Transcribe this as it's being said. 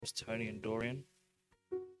was Tony and Dorian.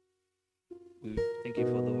 We thank you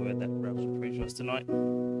for the word that Rabs will preach to us tonight.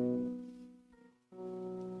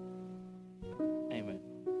 Amen.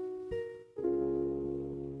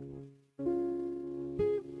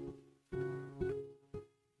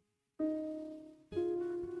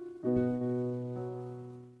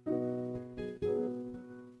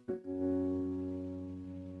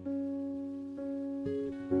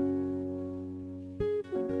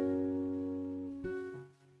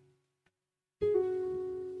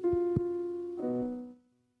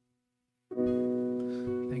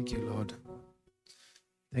 Thank you, Lord.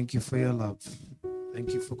 Thank you for your love.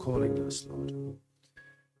 Thank you for calling us, Lord.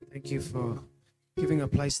 Thank you for giving a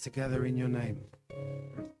place to gather in your name.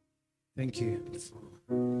 Thank you for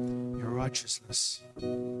your righteousness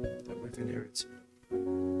that we've inherited.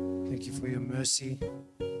 Thank you for your mercy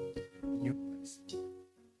and your grace.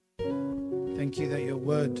 Thank you that your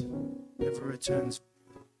word never returns.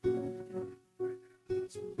 To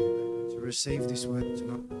receive this word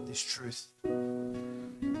tonight, this truth.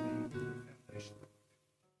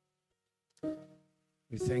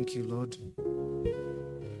 We thank you, Lord.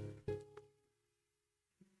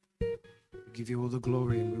 We give you all the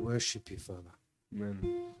glory and we worship you, Father. Amen.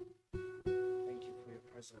 Thank you for your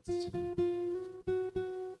presence.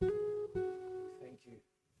 Thank you,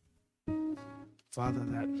 Father,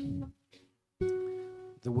 that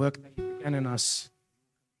the work that you began in us,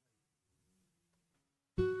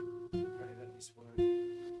 I pray that this word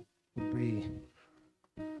will be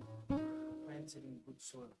planted in good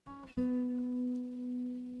soil.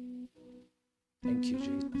 Thank you,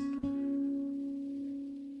 Jesus.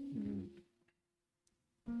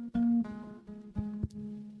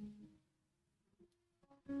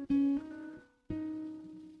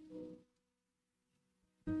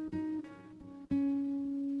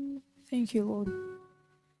 Thank you, Lord.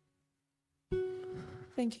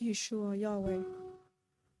 Thank you, Yeshua, Yahweh.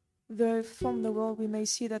 Though from the world we may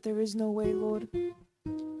see that there is no way, Lord,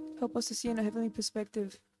 help us to see in a heavenly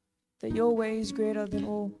perspective that your way is greater than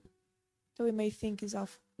all that we may think is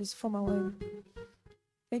from our own.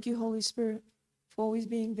 Thank you, Holy Spirit, for always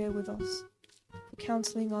being there with us, for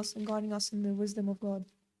counseling us and guiding us in the wisdom of God.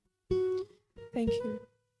 Thank you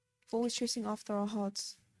for always chasing after our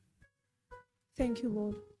hearts. Thank you,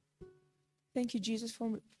 Lord. Thank you, Jesus,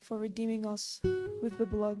 for redeeming us with the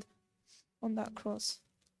blood on that cross.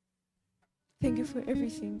 Thank you for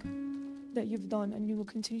everything that you've done and you will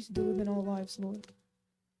continue to do within our lives, Lord.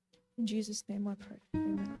 In Jesus' name I pray.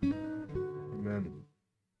 Amen. Amen.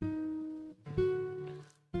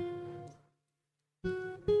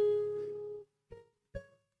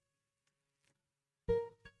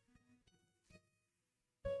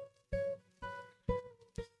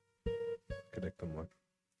 Connect the mic.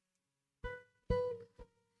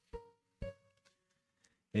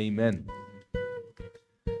 Amen.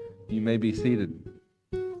 You may be seated.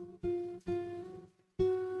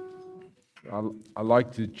 I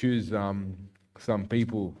like to choose some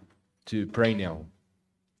people to pray now.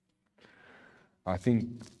 I think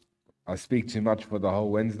I speak too much for the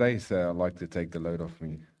whole Wednesday, so I like to take the load off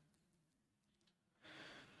me.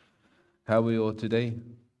 How are we all today?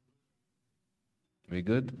 We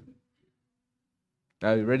good?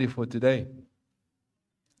 Are you ready for today?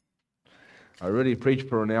 I already preached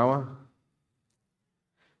for an hour,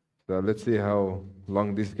 so let's see how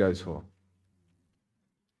long this goes for.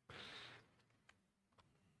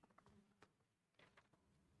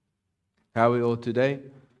 How are we all today?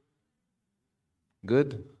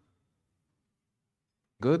 Good?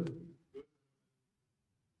 Good?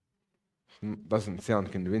 Doesn't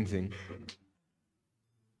sound convincing.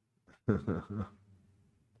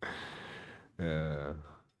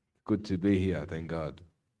 Good to be here, thank God.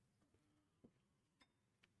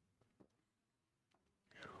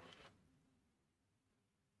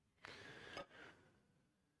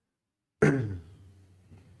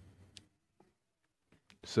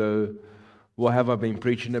 So, what have I been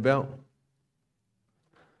preaching about?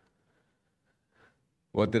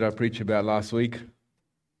 What did I preach about last week?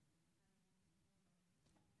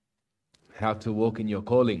 How to walk in your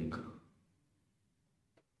calling.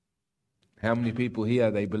 How many people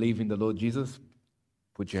here, they believe in the Lord Jesus?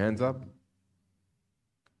 Put your hands up.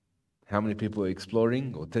 How many people are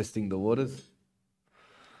exploring or testing the waters?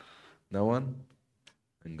 No one?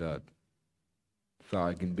 Thank God. So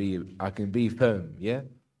I can be firm, yeah?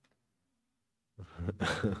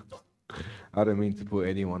 I don't mean to put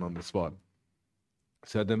anyone on the spot.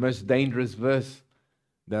 So the most dangerous verse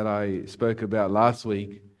that I spoke about last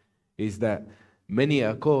week is that many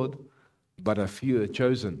are called, but a few are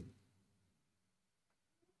chosen.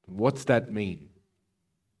 What's that mean?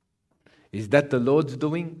 Is that the Lord's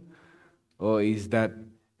doing, or is that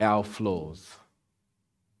our flaws?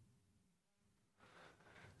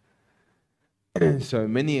 So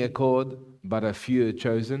many are called, but a few are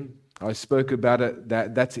chosen. I spoke about it,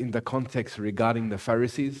 that's in the context regarding the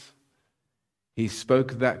Pharisees. He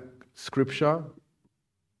spoke that scripture,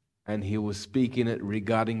 and he was speaking it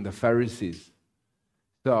regarding the Pharisees.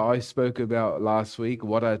 So I spoke about last week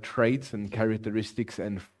what are traits and characteristics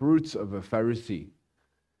and fruits of a Pharisee,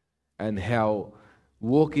 and how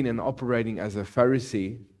walking and operating as a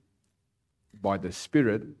Pharisee by the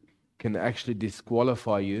Spirit can actually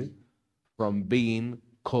disqualify you from being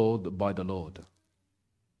called by the Lord.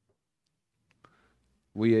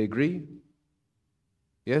 We agree?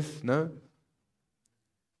 Yes? No?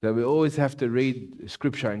 So we always have to read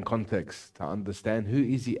scripture in context to understand who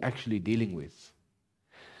is he actually dealing with.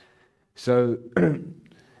 So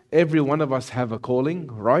every one of us have a calling,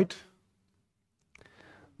 right?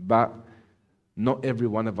 But not every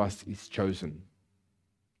one of us is chosen.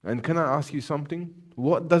 And can I ask you something?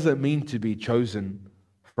 What does it mean to be chosen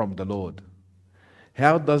from the Lord?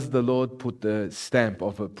 How does the Lord put the stamp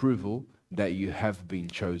of approval that you have been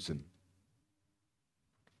chosen?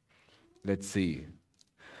 Let's see.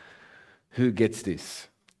 Who gets this?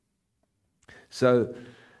 So,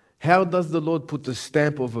 how does the Lord put the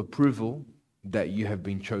stamp of approval that you have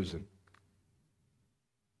been chosen?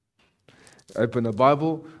 Open a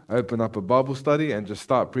Bible, open up a Bible study, and just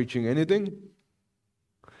start preaching anything?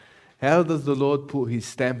 How does the Lord put his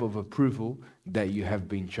stamp of approval that you have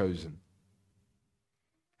been chosen?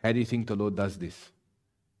 How do you think the Lord does this?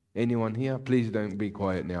 Anyone here? Please don't be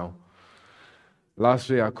quiet now. Last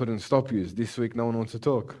week I couldn't stop you. This week no one wants to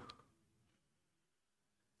talk.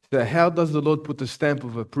 So how does the Lord put the stamp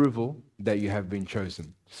of approval that you have been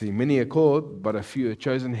chosen? See, many are called, but a few are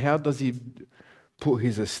chosen. How does he put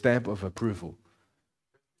his stamp of approval?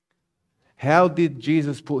 How did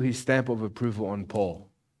Jesus put his stamp of approval on Paul?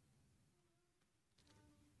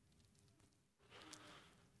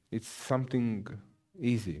 It's something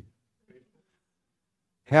easy.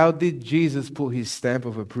 How did Jesus put his stamp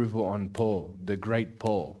of approval on Paul, the great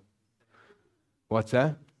Paul? What's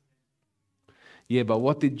that? Yeah, but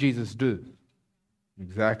what did Jesus do?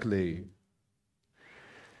 Exactly.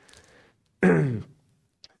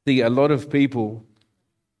 See, a lot of people...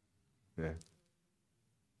 Yeah.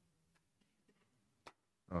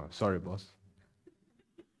 Oh, sorry, boss.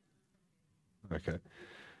 Okay.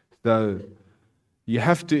 So, you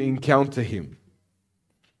have to encounter him.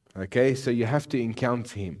 Okay, so you have to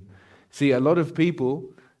encounter him. See, a lot of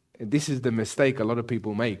people, this is the mistake a lot of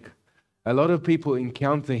people make. A lot of people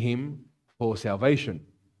encounter him for salvation,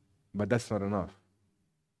 but that's not enough.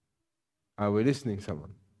 Are we listening,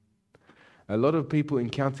 someone? A lot of people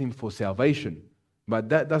encounter him for salvation, but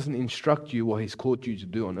that doesn't instruct you what he's called you to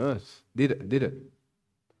do on earth. Did it?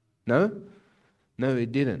 No? No,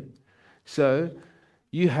 it didn't. So,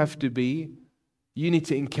 you need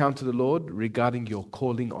to encounter the Lord regarding your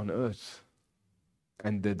calling on earth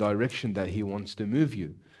and the direction that he wants to move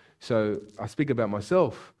you. So I speak about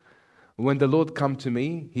myself. When the Lord came to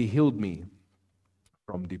me, he healed me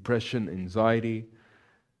from depression, anxiety,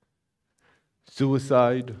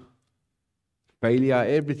 suicide, failure,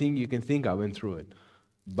 everything you can think. I went through it.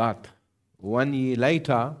 But 1 year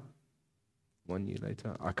later,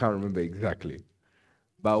 I can't remember exactly,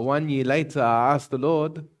 but 1 year later I asked the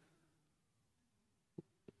Lord,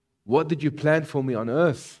 what did you plan for me on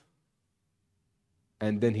earth?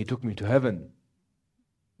 And then he took me to heaven.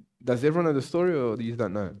 Does everyone know the story, or you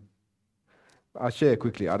don't know? I'll share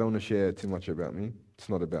quickly. I don't want to share too much about me. It's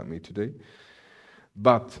not about me today.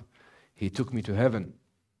 But he took me to heaven,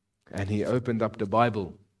 and he opened up the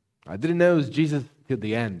Bible. I didn't know it was Jesus till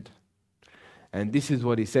the end. And this is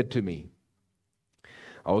what he said to me.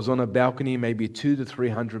 I was on a balcony maybe 200 to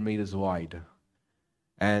 300 meters wide.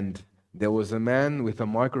 And there was a man with a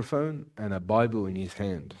microphone and a Bible in his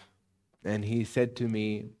hand. And he said to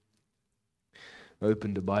me,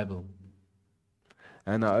 open the Bible.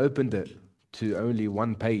 And I opened it to only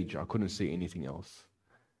one page. I couldn't see anything else.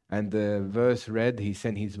 And the verse read, he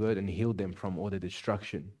sent his word and healed them from all the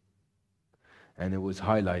destruction. And it was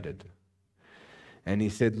highlighted. And he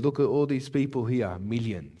said, look at all these people here,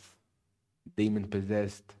 millions.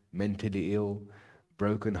 Demon-possessed, mentally ill,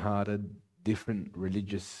 broken-hearted, different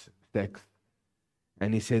religious sects.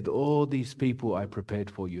 And he said, all these people I prepared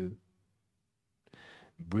for you,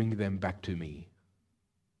 bring them back to me.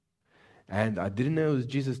 And I didn't know it was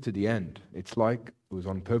Jesus to the end. It's like it was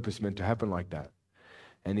on purpose meant to happen like that.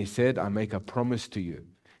 And he said, I make a promise to you.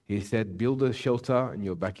 He said, build a shelter in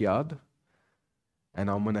your backyard, and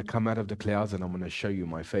I'm going to come out of the clouds and I'm going to show you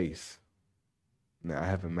my face. Now, I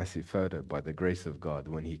have a massive photo by the grace of God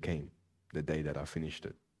when he came, the day that I finished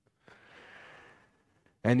it.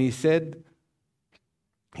 And he said,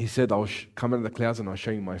 I'll come out of the clouds and I'll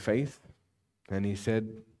show you my face. And he said,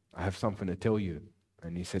 I have something to tell you.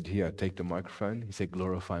 And he said, here, take the microphone. He said,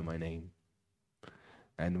 glorify my name.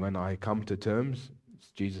 And when I come to terms,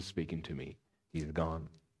 it's Jesus speaking to me. He's gone.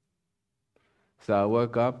 So I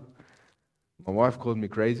woke up. My wife called me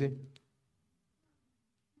crazy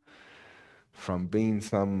from being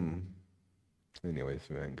anyways,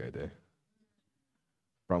 we won't go there.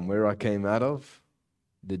 From where I came out of,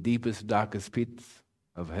 the deepest, darkest pits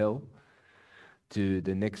of hell, to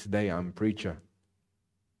the next day I'm preacher.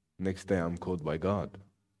 Next day I'm called by God.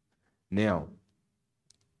 Now,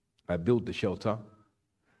 I built the shelter.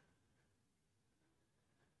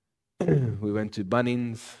 We went to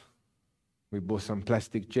Bunnings. We bought some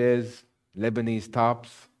plastic chairs, Lebanese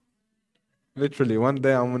tarps. Literally, one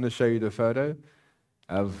day I'm going to show you the photo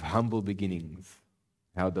of humble beginnings.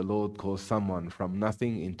 How the Lord calls someone from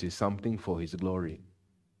nothing into something for His glory.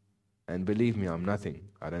 And believe me, I'm nothing.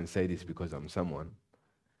 I don't say this because I'm someone.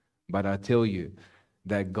 But I tell you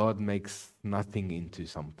that God makes nothing into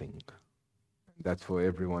something. That's for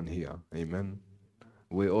everyone here. Amen.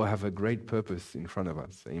 We all have a great purpose in front of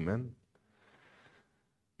us. Amen.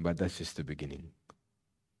 But that's just the beginning.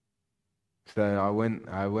 So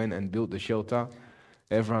I went and built the shelter.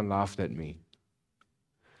 Everyone laughed at me.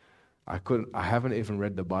 I haven't even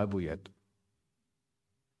read the Bible yet.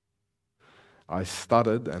 I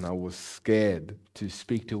stuttered and I was scared to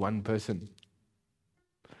speak to one person.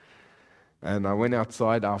 And I went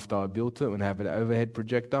outside after I built it and have an overhead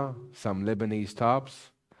projector, some Lebanese tarps.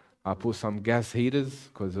 I put some gas heaters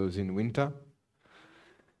because it was in winter.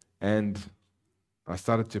 And I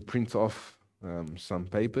started to print off some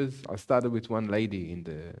papers. I started with one lady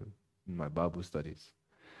in my Bible studies.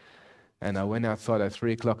 And I went outside at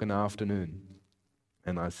 3 o'clock in the afternoon.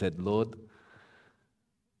 And I said, Lord,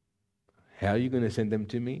 how are you going to send them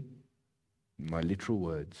to me? My literal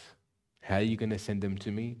words. How are you going to send them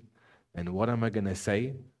to me? And what am I going to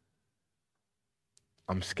say?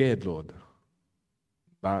 I'm scared, Lord.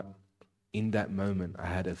 But in that moment, I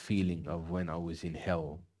had a feeling of when I was in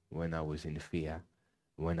hell, when I was in fear,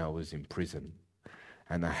 when I was in prison.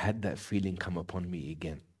 And I had that feeling come upon me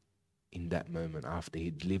again in that moment after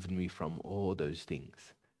He delivered me from all those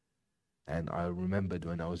things. And I remembered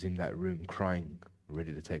when I was in that room crying,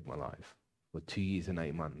 ready to take my life for 2 years and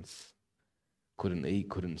 8 months. Couldn't eat,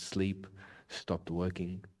 couldn't sleep, stopped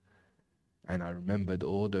working. And I remembered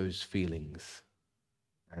all those feelings.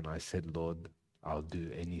 And I said, Lord, I'll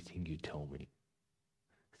do anything you tell me.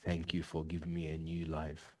 Thank you for giving me a new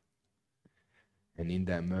life. And in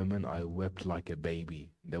that moment, I wept like a baby.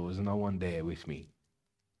 There was no one there with me.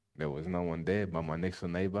 There was no one there but my next door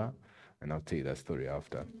neighbor. And I'll tell you that story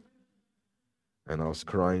after. And I was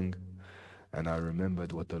crying. And I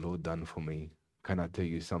remembered what the Lord done for me. Can I tell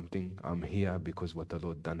you something? I'm here because what the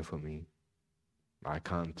Lord done for me. I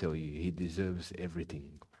can't tell you. He deserves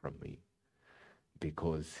everything from me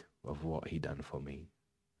because of what He done for me.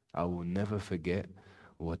 I will never forget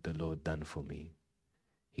what the Lord done for me.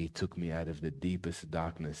 He took me out of the deepest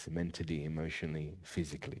darkness, mentally, emotionally,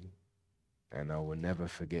 physically. And I will never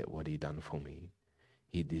forget what He done for me.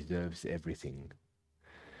 He deserves everything.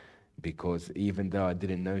 Because even though I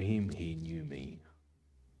didn't know Him, He knew me.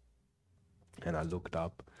 And I looked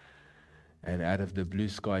up, and out of the blue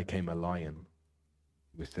sky came a lion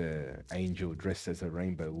with an angel dressed as a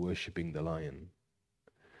rainbow worshipping the lion.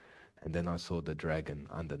 And then I saw the dragon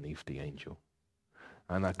underneath the angel.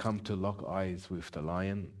 And I come to lock eyes with the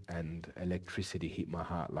lion, and electricity hit my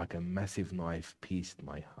heart like a massive knife pierced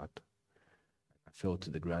my heart. I fell to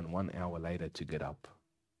the ground 1 hour later to get up,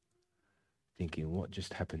 thinking, what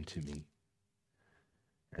just happened to me?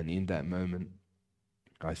 And in that moment,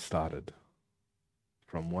 I started.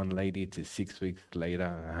 From one lady to 6 weeks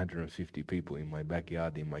later, 150 people in my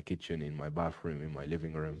backyard, in my kitchen, in my bathroom, in my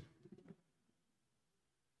living room.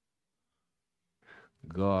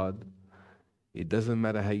 God, it doesn't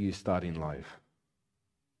matter how you start in life.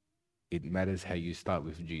 It matters how you start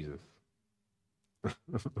with Jesus.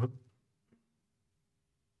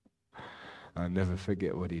 I'll never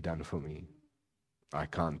forget what He done for me. I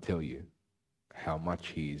can't tell you how much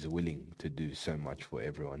He is willing to do so much for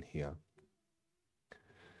everyone here.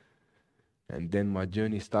 And then my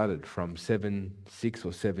journey started from 6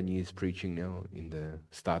 or 7 years preaching now,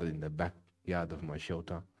 started in the backyard of my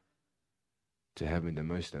shelter, to having the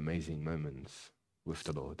most amazing moments with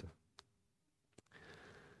the Lord.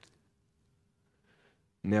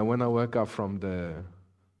 Now, when I woke up from the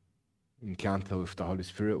encounter with the Holy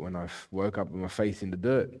Spirit, when I woke up with my face in the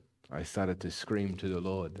dirt, I started to scream to the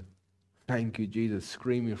Lord. Thank you, Jesus,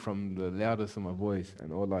 screaming from the loudest of my voice.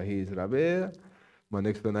 And all I hear is, Rabeeh, my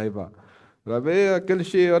next door neighbor. Rabeeh, كل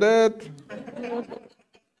شيء ورد.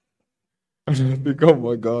 And I think, oh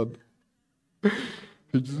my God.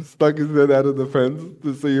 He just stuck his head out of the fence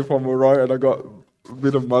to see if I'm alright, and I got a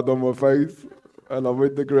bit of mud on my face, and I'm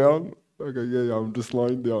with the ground. I go, yeah, I'm just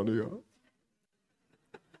lying down here.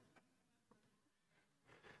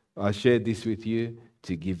 I shared this with you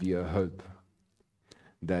to give you a hope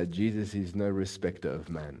that Jesus is no respecter of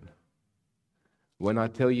man. When I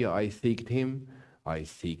tell you I seeked him, I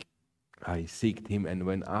seeked him and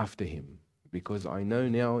went after him, because I know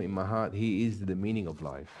now in my heart he is the meaning of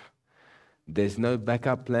life. There's no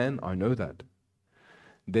backup plan, I know that.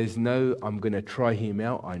 There's no, I'm going to try him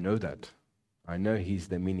out, I know that. I know he's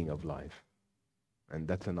the meaning of life. And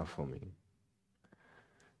that's enough for me.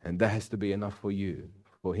 And that has to be enough for you.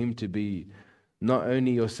 For him to be not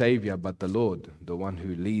only your Savior, but the Lord, the one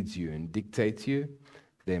who leads you and dictates you,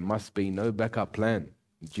 there must be no backup plan.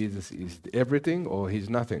 Jesus is everything or he's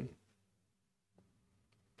nothing.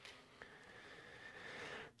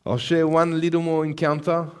 I'll share one little more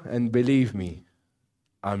encounter, and believe me,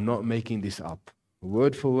 I'm not making this up.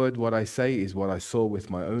 Word for word, what I say is what I saw with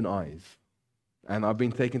my own eyes. And I've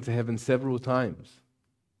been taken to heaven several times.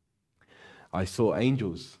 I saw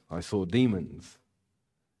angels. I saw demons.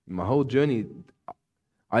 My whole journey,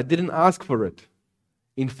 I didn't ask for it.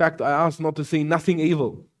 In fact, I asked not to see nothing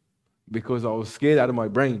evil because I was scared out of my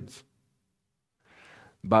brains.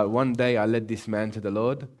 But one day I led this man to the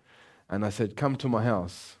Lord, and I said, come to my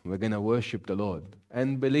house. We're going to worship the Lord.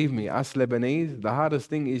 And believe me, us Lebanese, the hardest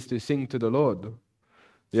thing is to sing to the Lord.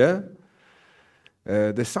 Yeah?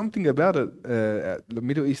 There's something about it, the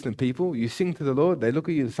Middle Eastern people, you sing to the Lord, they look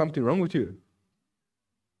at you, there's something wrong with you.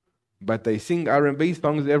 But they sing R&B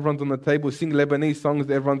songs, everyone's on the table, sing Lebanese songs,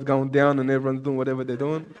 everyone's going down and everyone's doing whatever they're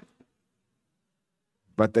doing.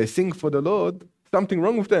 But they sing for the Lord, something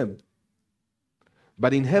wrong with them.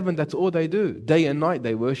 But in heaven, that's all they do. Day and night,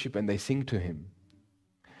 they worship and they sing to him.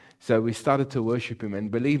 So we started to worship him. And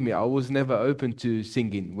believe me, I was never open to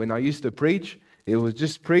singing. When I used to preach, it was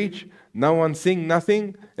just preach, no one sing,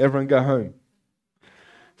 nothing, everyone go home.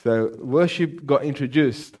 So worship got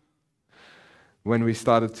introduced when we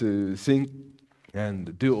started to sing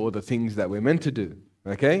and do all the things that we're meant to do.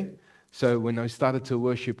 Okay? So when I started to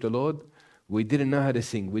worship the Lord, we didn't know how to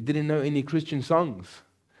sing. We didn't know any Christian songs.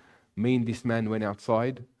 Me and this man went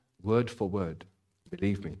outside, word for word.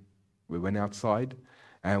 Believe me. We went outside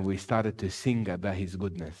and we started to sing about his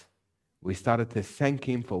goodness. We started to thank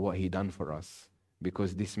him for what he done for us,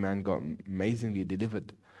 because this man got amazingly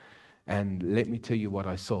delivered. And let me tell you what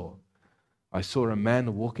I saw. I saw a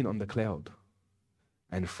man walking on the cloud.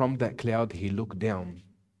 And from that cloud, he looked down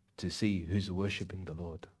to see who's worshiping the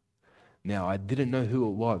Lord. Now, I didn't know who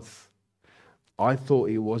it was. I thought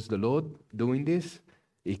it was the Lord doing this.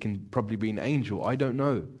 It can probably be an angel. I don't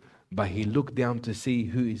know. But he looked down to see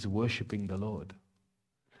who is worshiping the Lord.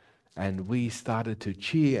 And we started to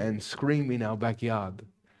cheer and scream in our backyard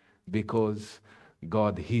because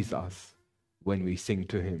God hears us when we sing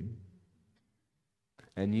to him.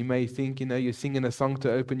 And you may think, you're singing a song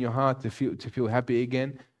to open your heart, to feel happy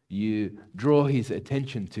again. You draw his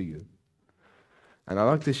attention to you. And I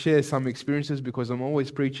like to share some experiences because I'm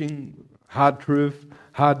always preaching hard truth,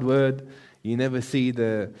 hard word. You never see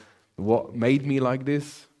what made me like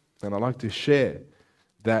this. And I like to share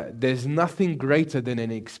that there's nothing greater than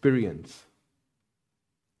an experience.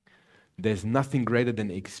 There's nothing greater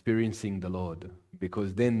than experiencing the Lord,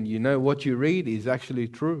 because then you know what you read is actually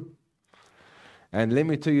true. And let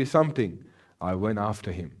me tell you something, I went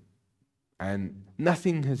after him. And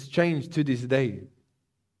nothing has changed to this day.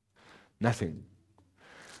 Nothing.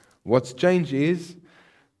 What's changed is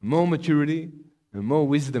more maturity and more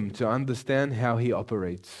wisdom to understand how he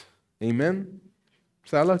operates. Amen?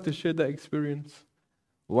 So I like to share that experience.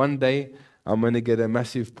 One day, I'm going to get a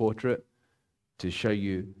massive portrait to show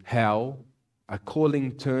you how a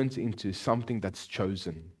calling turns into something that's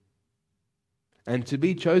chosen. And to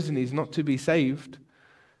be chosen is not to be saved.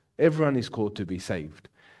 Everyone is called to be saved.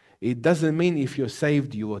 It doesn't mean if you're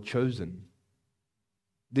saved, you are chosen.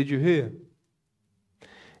 Did you hear?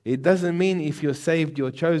 It doesn't mean if you're saved, you're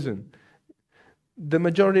chosen. The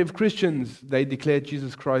majority of Christians, they declare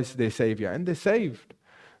Jesus Christ their Savior, and they're saved.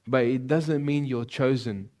 But it doesn't mean you're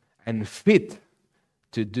chosen and fit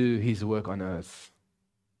to do his work on earth.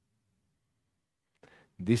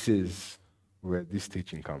 This is where this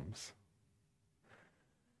teaching comes.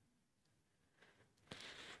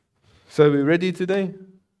 So are we ready today?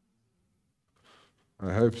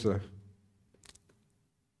 I hope so.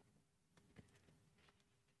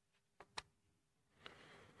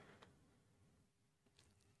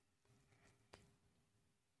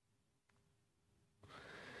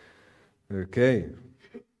 Okay.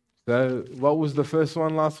 So, what was the first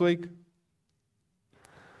one last week?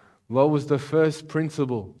 What was the first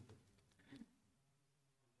principle?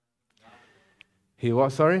 He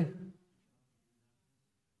what, sorry?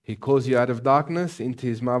 He calls you out of darkness into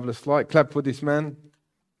his marvelous light. Clap for this man.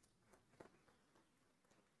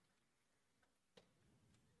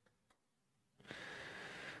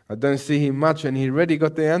 I don't see him much and he already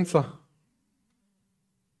got the answer.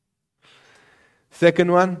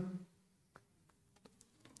 Second one.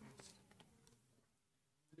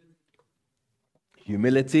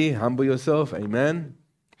 Humility, humble yourself. Amen.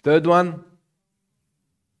 Third one.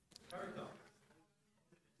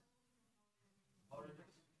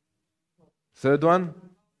 Third one.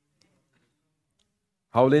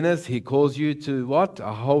 Holiness. He calls you to what?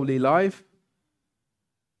 A holy life.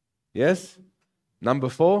 Yes. Number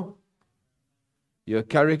 4. Your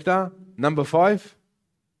character. Number 5.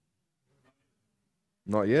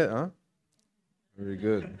 Not yet, huh? Very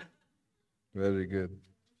good. Very good.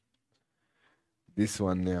 This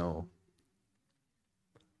one now.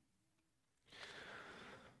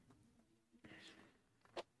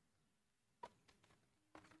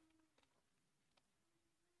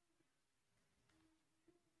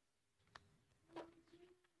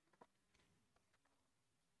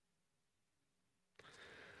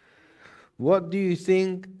 What do you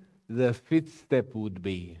think the 5th step would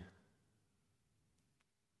be?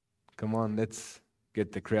 Come on, let's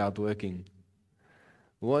get the crowd working.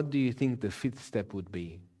 What do you think the 5th step would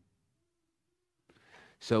be?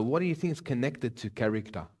 So what do you think is connected to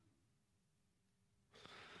character?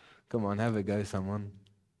 Come on, have a go, someone.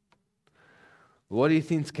 What do you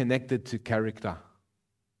think is connected to character?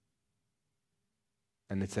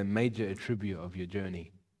 And it's a major attribute of your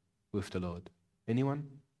journey with the Lord. Anyone?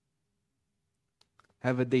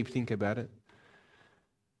 Have a deep think about it.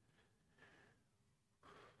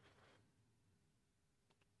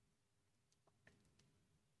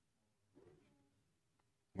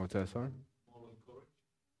 What's that, sorry?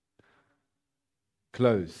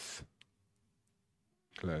 Close.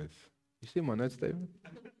 Close. You see my notes, David?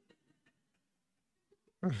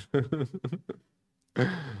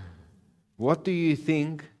 What do you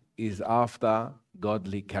think is after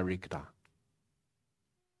godly character?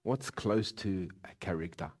 What's close to a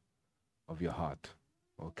character of your heart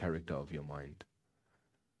or character of your mind?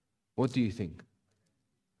 What do you think?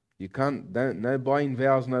 You can't, no buying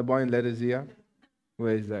vowels, no buying letters here.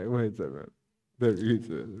 Where is that? Where is that, man? There it is.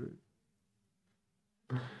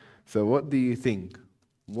 So what do you think?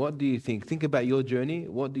 What do you think? Think about your journey.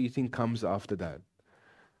 What do you think comes after that?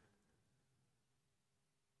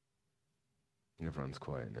 Everyone's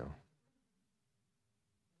quiet now.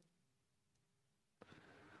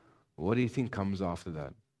 What do you think comes after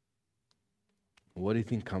that? What do you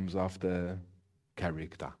think comes after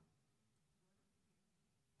character?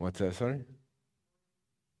 What's that, sorry?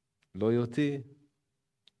 Loyalty?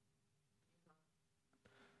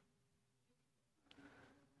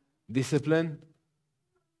 Discipline?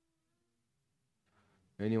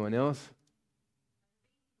 Anyone else?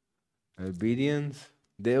 Obedience?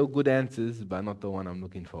 They're all good answers, but not the one I'm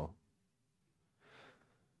looking for.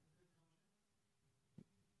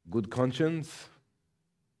 Good conscience?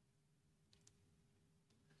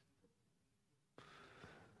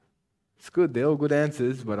 It's good, they're all good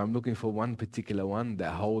answers, but I'm looking for one particular one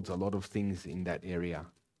that holds a lot of things in that area.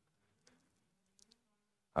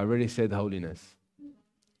 I already said holiness.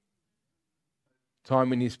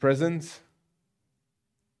 Time in His presence.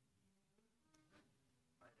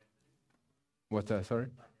 What's that, sorry?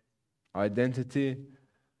 Identity.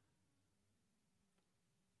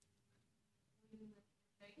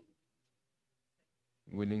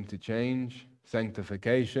 Willing to change.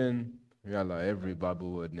 Sanctification. Yalla, every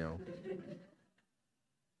Bible word now.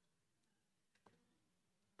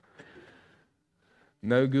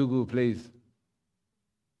 No Google, please.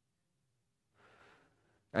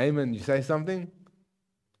 Amen, you say something?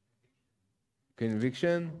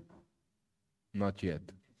 Conviction? Not yet.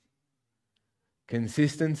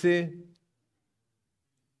 Consistency?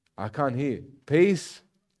 I can't hear. Peace?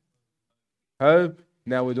 Hope?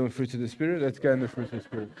 Now we're doing fruits of the Spirit. Let's go into fruits of the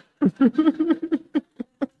Spirit.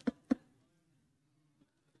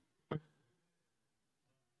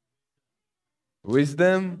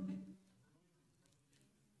 Wisdom?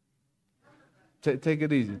 Take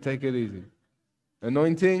it easy. Take it easy.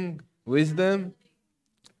 Anointing? Wisdom?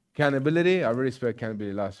 Accountability? I already spoke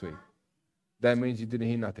accountability last week. That means you didn't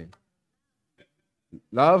hear nothing.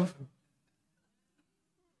 Love?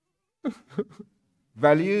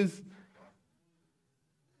 Values?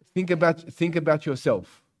 Think about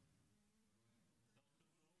yourself.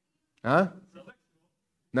 Huh?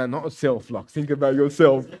 No, not a self, like think about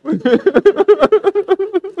yourself.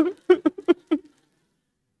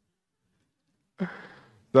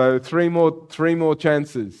 So three more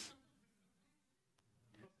chances.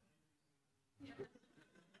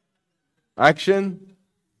 Action,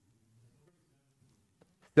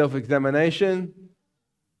 self-examination.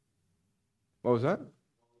 What was that?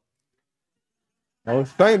 I was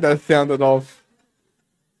saying that sounded off.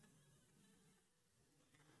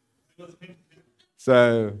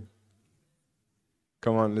 So,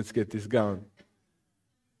 come on, let's get this going.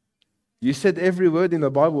 You said every word in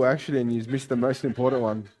the Bible actually, and you missed the most important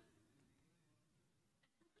one.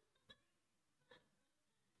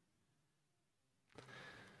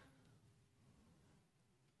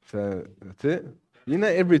 So that's it. You know,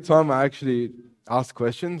 every time I actually ask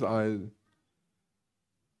questions,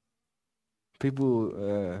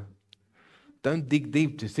 people don't dig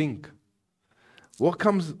deep to think.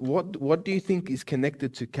 What do you think is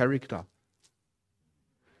connected to character?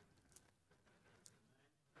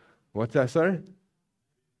 What's that, sorry?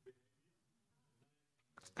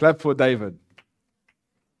 Clap for David.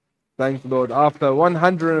 Thanks, Lord. After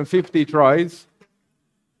 150 tries,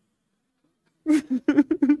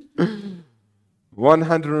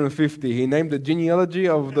 150, he named the genealogy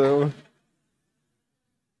of the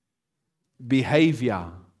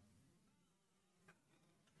behavior.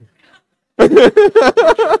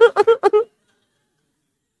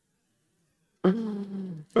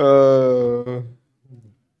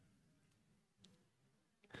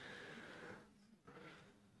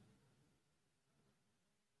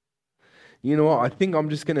 You know what? I think I'm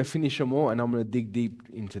just going to finish them all and I'm going to dig deep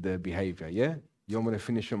into the behavior, yeah? You want me to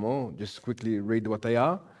finish them all? Just quickly read what they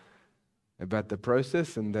are about the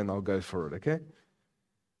process and then I'll go for it, okay?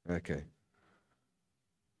 Okay.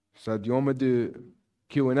 So do you want me to do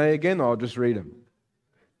Q&A again or I'll just read them?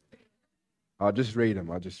 I'll just read them.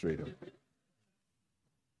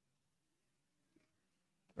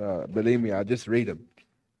 Believe me, I'll just read them.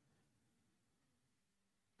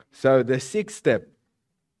 So the sixth step,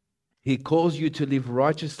 he calls you to live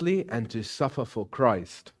righteously and to suffer for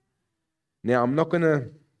Christ. Now, I'm not going to...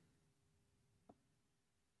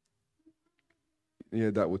 Yeah,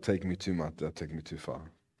 that would take me too much. That would take me too far.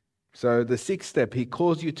 So the sixth step, he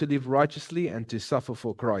calls you to live righteously and to suffer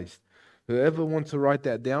for Christ. Whoever wants to write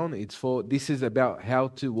that down, this is about how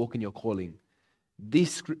to walk in your calling.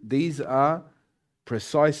 These are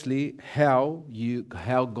precisely how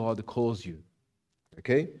God calls you.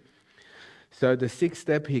 Okay? So the sixth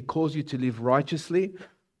step, he calls you to live righteously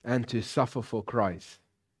and to suffer for Christ.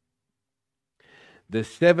 The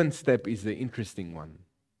seventh step is the interesting one.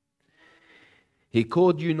 He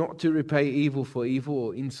called you not to repay evil for evil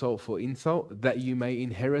or insult for insult, that you may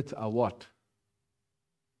inherit a what?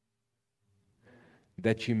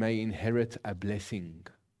 That you may inherit a blessing.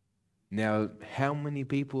 Now, how many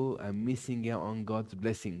people are missing out on God's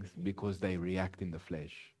blessings because they react in the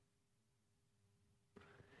flesh?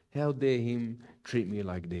 How dare him treat me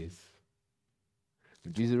like this?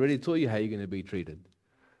 Jesus already told you how you're going to be treated.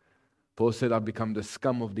 Paul said, I've become the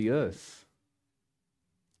scum of the earth.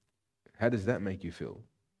 How does that make you feel?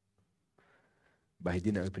 But he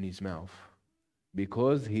didn't open his mouth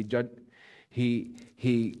because he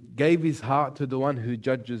gave his heart to the one who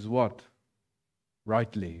judges what?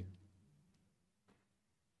 Rightly.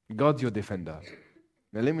 God's your defender.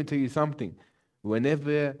 Now let me tell you something.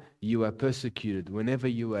 Whenever you are persecuted, whenever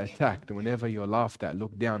you are attacked, whenever you're laughed at,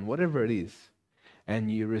 looked down, whatever it is,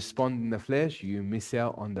 and you respond in the flesh, you miss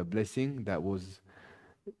out on the blessing that was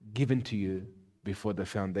given to you before the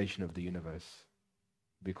foundation of the universe.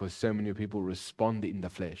 Because so many people respond in the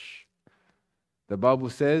flesh. The Bible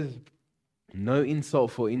says, no insult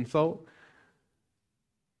for insult,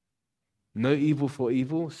 no evil for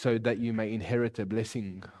evil, so that you may inherit a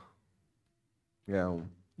blessing. Yeah.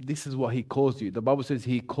 This is what he calls you. The Bible says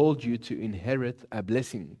he called you to inherit a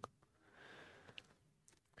blessing.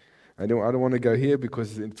 I don't want to go here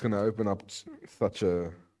because it's going to open up such a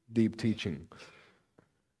deep teaching.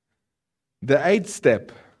 The eighth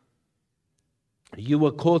step, you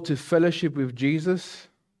were called to fellowship with Jesus,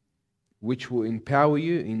 which will empower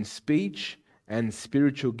you in speech and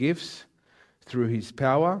spiritual gifts through his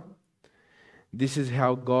power. This is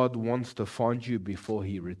how God wants to find you before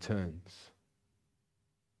he returns.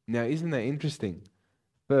 Now, isn't that interesting?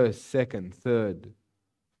 First, second, third,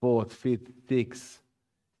 fourth, fifth, sixth,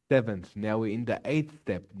 seventh. Now we're in the eighth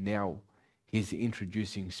step. Now he's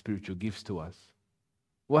introducing spiritual gifts to us.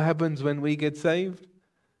 What happens when we get saved?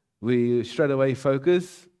 We straight away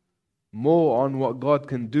focus more on what God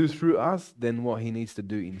can do through us than what he needs to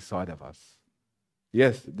do inside of us.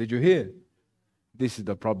 Yes, did you hear? This is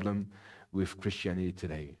the problem with Christianity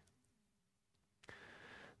today.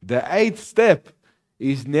 The 8th step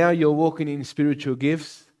is now you're walking in spiritual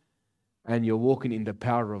gifts and you're walking in the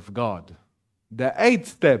power of God. The 8th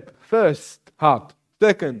step, first, heart.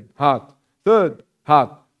 Second, heart. Third,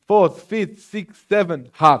 heart. Fourth, fifth, sixth, seventh,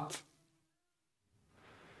 heart.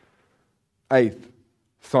 8th,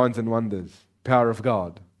 signs and wonders, power of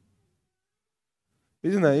God.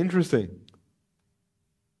 Isn't that interesting?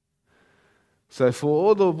 So for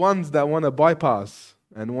all the ones that want to bypass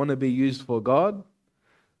and want to be used for God,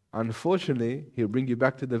 unfortunately, He'll bring you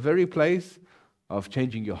back to the very place of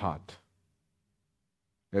changing your heart.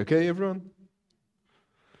 Okay, everyone?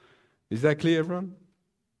 Is that clear, everyone?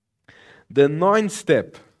 The 9th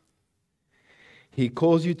step, He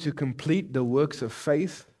calls you to complete the works of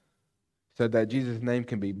faith so that Jesus' name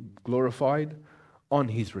can be glorified on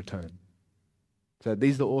His return. So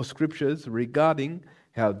these are all scriptures regarding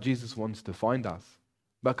how Jesus wants to find us.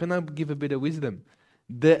 But can I give a bit of wisdom?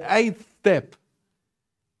 The 8th step,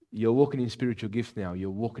 you're walking in spiritual gifts now. You're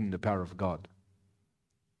walking in the power of God.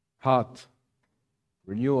 Heart,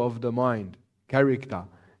 renewal of the mind, character,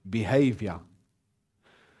 behavior,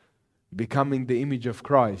 becoming the image of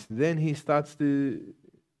Christ. Then He starts to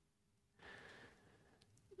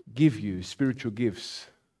give you spiritual gifts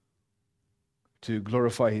to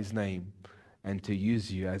glorify His name and to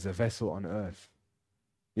use you as a vessel on earth.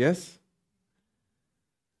 Yes?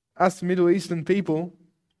 Us Middle Eastern people,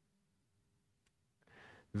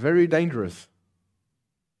 very dangerous.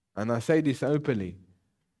 And I say this openly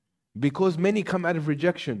because many come out of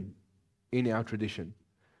rejection in our tradition.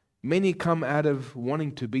 Many come out of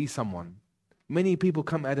wanting to be someone. Many people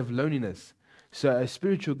come out of loneliness. So a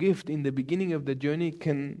spiritual gift in the beginning of the journey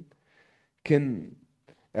can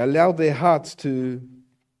allow their hearts to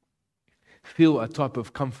feel a type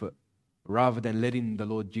of comfort rather than letting the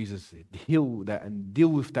Lord Jesus heal that and deal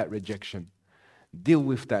with that rejection, deal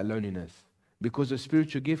with that loneliness. Because a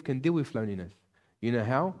spiritual gift can deal with loneliness. You know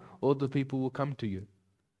how? All the people will come to you.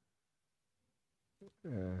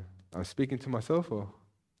 I'm speaking to myself or?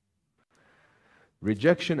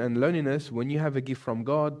 Rejection and loneliness, when you have a gift from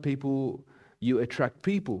God, you attract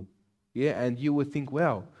people. Yeah, and you would think,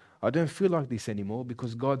 well, I don't feel like this anymore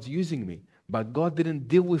because God's using me. But God didn't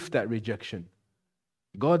deal with that rejection.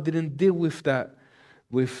 God didn't deal with that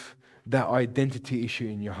identity issue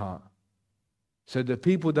in your heart. So the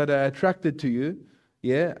people that are attracted to you,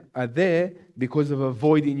 yeah, are there because of a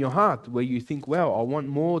void in your heart where you think, well, I want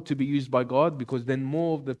more to be used by God because then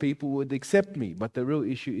more of the people would accept me. But the real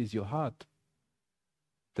issue is your heart.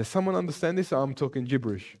 Does someone understand this? Or I'm talking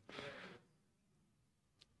gibberish.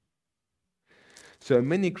 So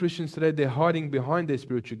many Christians today, they're hiding behind their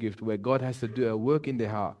spiritual gift where God has to do a work in their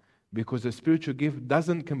heart because the spiritual gift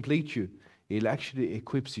doesn't complete you. It actually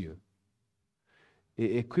equips you.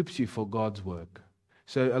 It equips you for God's work.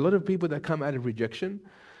 So a lot of people that come out of rejection,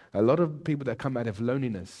 a lot of people that come out of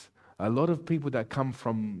loneliness, a lot of people that come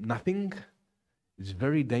from nothing, it's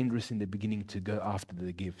very dangerous in the beginning to go after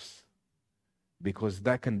the gifts because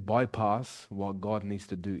that can bypass what God needs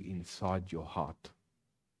to do inside your heart.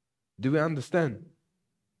 Do we understand?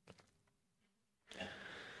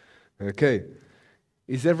 Okay.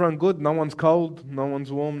 Is everyone good? No one's cold, no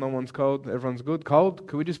one's warm, no one's cold. Everyone's good? Cold?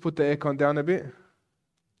 Can we just put the aircon down a bit?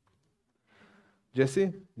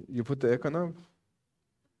 Jesse, you put the aircon up?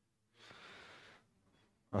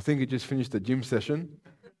 I think he just finished the gym session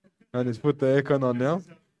and he's put the aircon on now.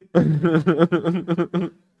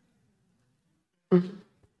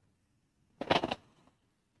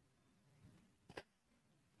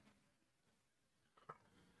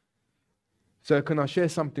 So can I share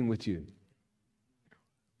something with you?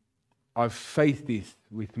 I've faced this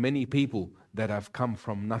with many people that have come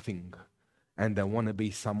from nothing and they want to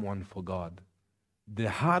be someone for God. The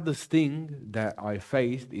hardest thing that I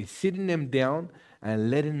faced is sitting them down and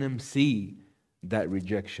letting them see that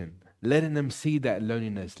rejection, letting them see that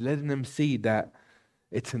loneliness, letting them see that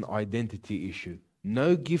it's an identity issue.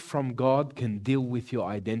 No gift from God can deal with your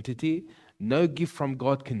identity. No gift from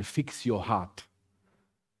God can fix your heart.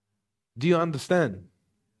 Do you understand?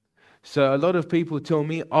 So a lot of people tell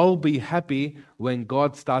me, I'll be happy when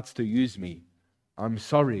God starts to use me. I'm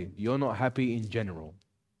sorry, you're not happy in general.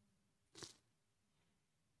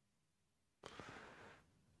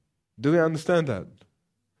 Do we understand that?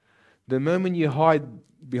 The moment you hide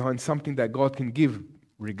behind something that God can give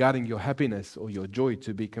regarding your happiness or your joy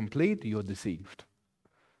to be complete, you're deceived.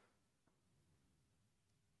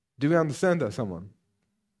 Do we understand that, someone?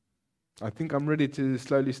 I think I'm ready to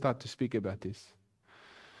slowly start to speak about this.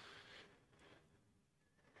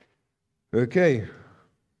 Okay.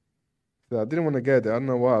 So I didn't want to go there. I don't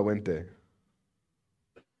know why I went there.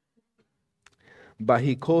 but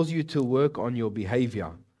he calls you to work on your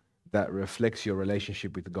behavior that reflects your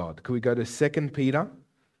relationship with God. Can we go to 2 Peter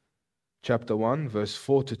chapter 1, verse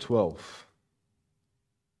 4 to 12?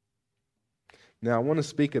 Now, I want to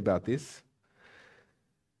speak about this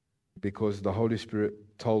because the Holy Spirit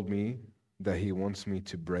told me that he wants me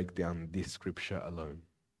to break down this scripture alone.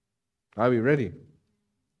 Are we ready?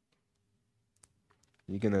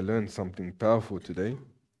 You're going to learn something powerful today.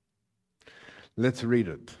 Let's read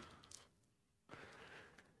it.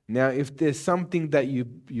 Now, if there's something that you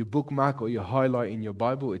bookmark or you highlight in your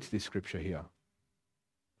Bible, it's this scripture here.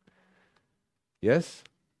 Yes?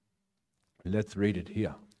 Let's read it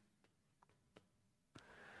here.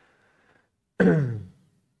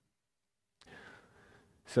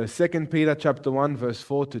 So 2 Peter chapter 1, verse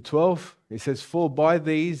 4 to 12, it says, "For by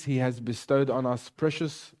these he has bestowed on us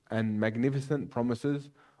precious and magnificent promises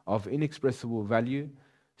of inexpressible value,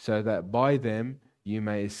 so that by them you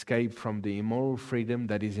may escape from the immoral freedom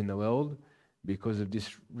that is in the world because of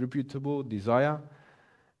disreputable desire,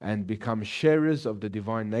 and become sharers of the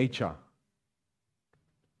divine nature.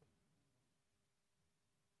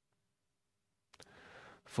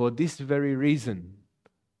 For this very reason,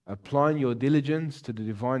 applying your diligence to the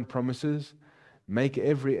divine promises, make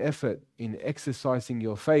every effort in exercising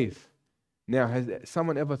your faith." Now, has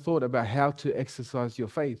someone ever thought about how to exercise your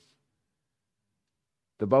faith?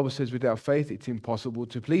 The Bible says without faith it's impossible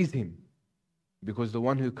to please him, because the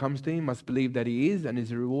one who comes to him must believe that he is and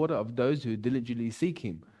is a rewarder of those who diligently seek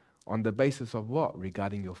him. On the basis of what?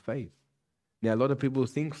 Regarding your faith. Now, a lot of people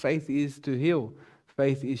think faith is to heal.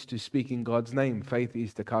 Faith is to speak in God's name. Faith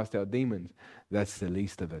is to cast out demons. That's the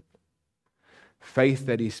least of it. Faith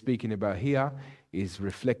that he's speaking about here is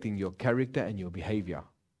reflecting your character and your behavior.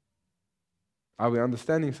 Are we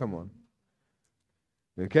understanding someone?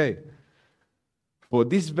 Okay. For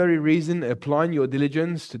this very reason, applying your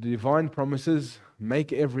diligence to the divine promises,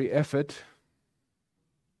 make every effort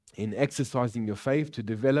in exercising your faith to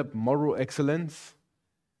develop moral excellence,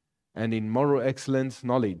 and in moral excellence,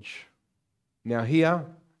 knowledge. Now here,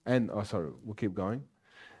 we'll keep going.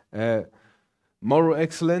 Moral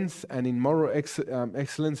excellence, and in moral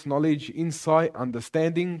excellence, knowledge, insight,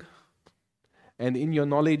 understanding, and in your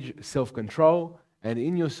knowledge, self-control, and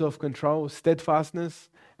in your self-control, steadfastness,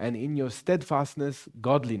 and in your steadfastness,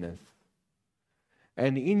 godliness,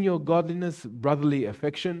 and in your godliness, brotherly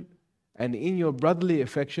affection, and in your brotherly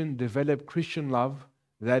affection, develop Christian love,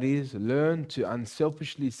 that is, learn to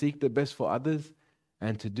unselfishly seek the best for others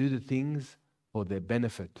and to do the things for their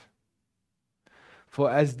benefit. For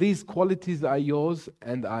as these qualities are yours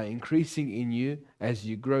and are increasing in you as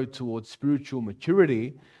you grow towards spiritual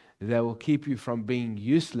maturity, they will keep you from being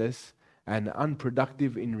useless and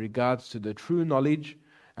unproductive in regards to the true knowledge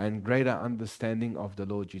and greater understanding of the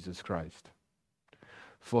Lord Jesus Christ.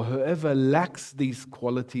 For whoever lacks these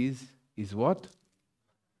qualities is what?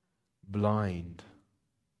 Blind.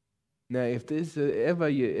 Now, if there's ever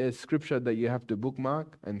a scripture that you have to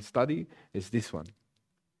bookmark and study, it's this one.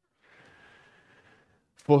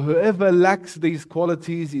 For whoever lacks these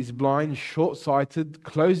qualities is blind, short-sighted,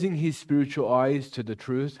 closing his spiritual eyes to the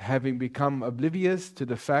truth, having become oblivious to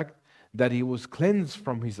the fact that he was cleansed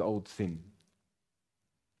from his old sin.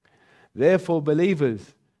 Therefore,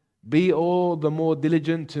 believers, be all the more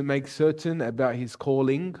diligent to make certain about his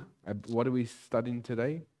calling. What are we studying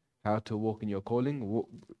today? How to walk in your calling.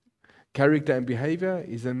 Character and behavior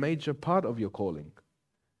is a major part of your calling.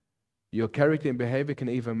 Your character and behavior can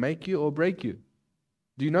either make you or break you.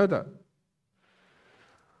 Do you know that?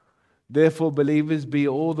 Therefore, believers, be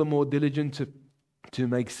all the more diligent to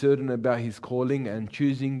make certain about his calling and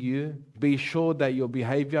choosing you. Be sure that your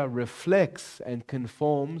behavior reflects and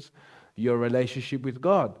conforms your relationship with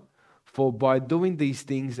God. For by doing these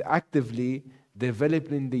things actively,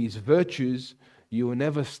 developing these virtues, you will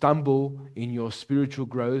never stumble in your spiritual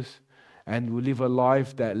growth and will live a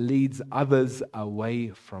life that leads others away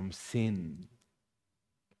from sin.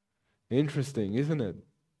 Interesting, isn't it?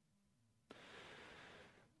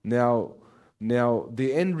 Now,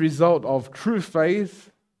 the end result of true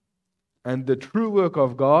faith and the true work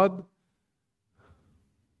of God,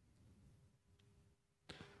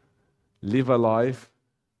 live a life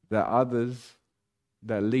that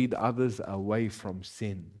lead others away from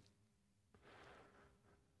sin.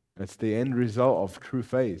 That's the end result of true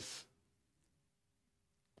faith.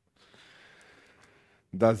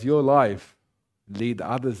 Does your life lead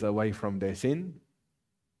others away from their sin?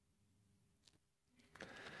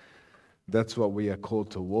 That's what we are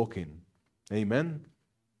called to walk in. Amen?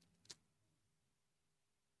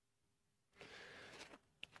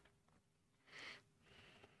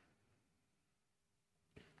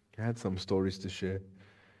 I had some stories to share.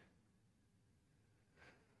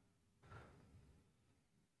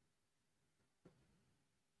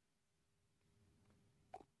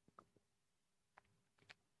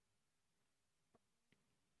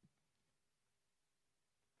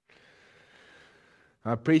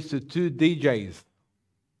 I preached to 2 DJs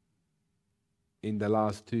in the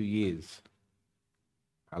last 2 years.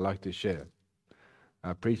 I like to share.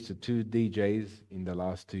 I preached to 2 DJs in the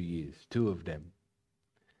last 2 years, two of them.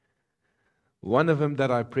 One of them that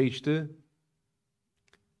I preached to,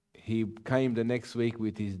 he came the next week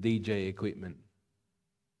with his DJ equipment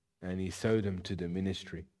and he sold them to the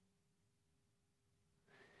ministry.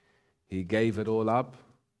 He gave it all up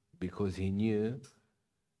because he knew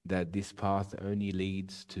that this path only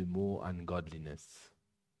leads to more ungodliness.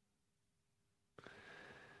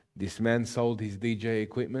 This man sold his DJ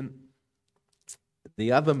equipment.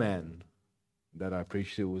 The other man that I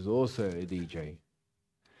preached to was also a DJ.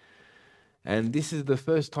 And this is the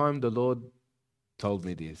first time the Lord told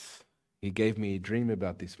me this. He gave me a dream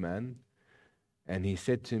about this man, and he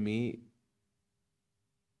said to me,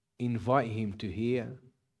 invite him to hear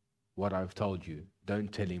what I've told you.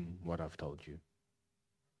 Don't tell him what I've told you.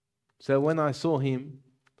 So when I saw him,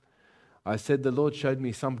 I said, the Lord showed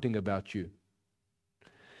me something about you.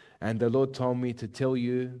 And the Lord told me to tell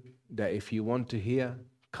you that if you want to hear,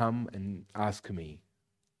 come and ask me.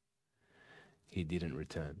 He didn't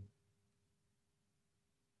return.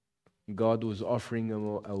 God was offering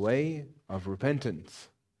him a way of repentance,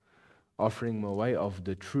 offering him a way of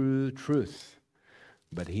the true truth.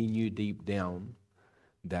 But he knew deep down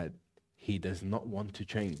that he does not want to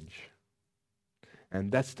change.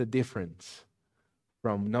 And that's the difference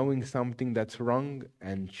from knowing something that's wrong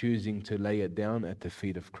and choosing to lay it down at the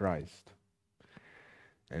feet of Christ.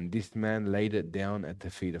 And this man laid it down at the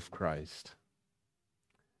feet of Christ.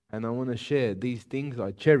 And I want to share these things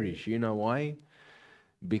I cherish. You know why?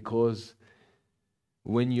 Because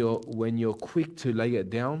when you're quick to lay it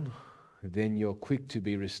down, then you're quick to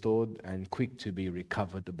be restored and quick to be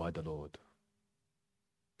recovered by the Lord.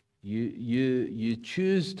 You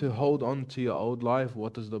choose to hold on to your old life.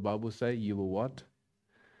 What does the Bible say? You will what?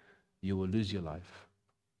 You will lose your life.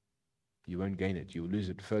 You won't gain it. You will lose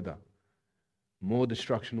it further. More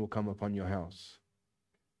destruction will come upon your house.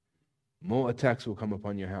 More attacks will come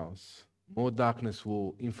upon your house. More darkness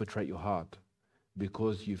will infiltrate your heart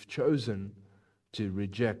because you've chosen to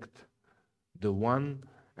reject the one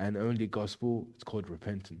and only gospel. It's called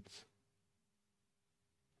repentance.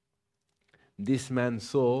 This man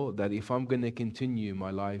saw that if I'm going to continue my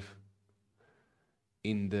life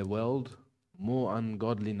in the world, more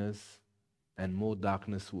ungodliness and more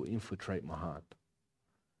darkness will infiltrate my heart.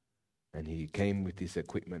 And he came with his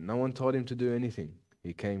equipment. No one told him to do anything.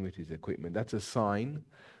 He came with his equipment. That's a sign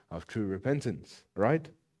of true repentance, right?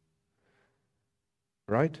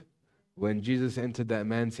 Right? When Jesus entered that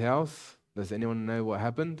man's house, does anyone know what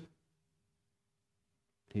happened?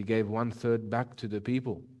 He gave 1/3 back to the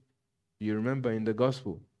people. You remember in the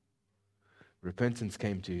gospel, repentance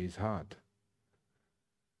came to his heart.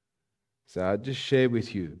 So I'll just share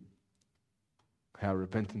with you how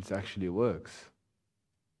repentance actually works.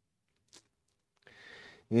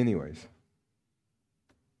 Anyways,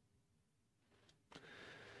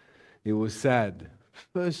 it was sad.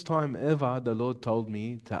 First time ever the Lord told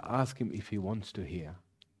me to ask him if he wants to hear.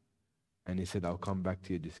 And he said, I'll come back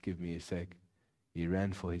to you, just give me a sec. He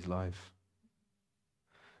ran for his life.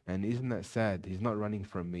 And isn't that sad? He's not running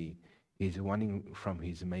from me. He's running from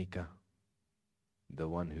his maker, the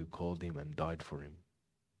one who called him and died for him.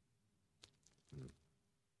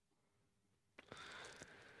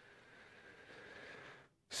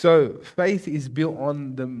 So faith is built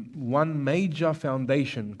on the one major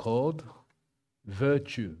foundation called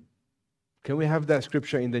virtue. Can we have that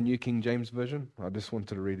scripture in the New King James Version? I just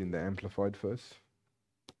wanted to read in the Amplified first.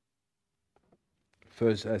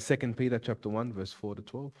 2 Peter chapter 1, verse 4 to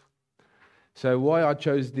 12. So why I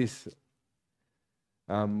chose this,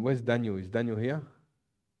 where's Daniel? Is Daniel here?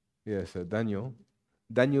 Yeah, so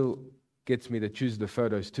Daniel gets me to choose the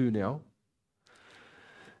photos too now.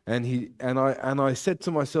 And I said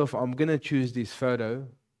to myself, I'm going to choose this photo.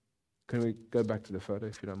 Can we go back to the photo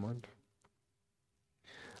if you don't mind?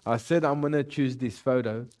 I said I'm going to choose this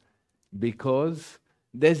photo because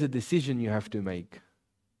there's a decision you have to make.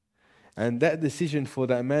 And that decision for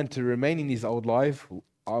that man to remain in his old life,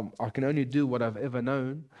 I can only do what I've ever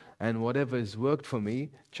known, and whatever has worked for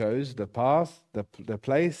me, chose the path, the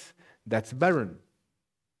place that's barren.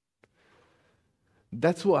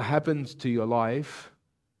 That's what happens to your life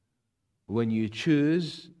when you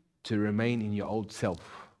choose to remain in your old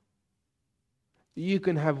self. You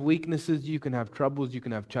can have weaknesses, you can have troubles, you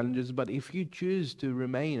can have challenges, but if you choose to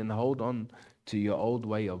remain and hold on to your old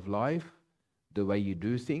way of life, the way you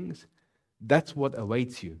do things, that's what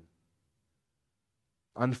awaits you.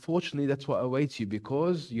 Unfortunately, that's what awaits you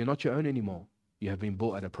because you're not your own anymore. You have been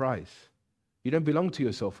bought at a price. You don't belong to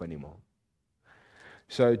yourself anymore.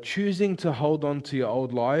 So choosing to hold on to your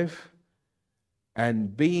old life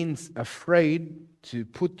and being afraid to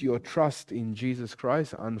put your trust in Jesus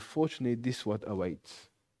Christ, unfortunately, this is what awaits.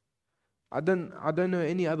 I don't know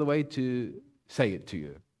any other way to say it to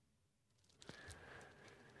you.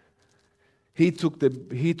 He took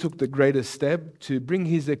the greatest step to bring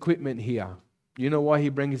his equipment here. You know why he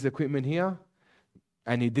brought his equipment here?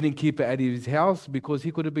 And he didn't keep it at his house? Because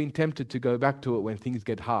he could have been tempted to go back to it when things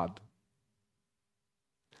get hard.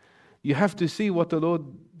 You have to see what the Lord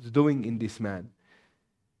is doing in this man.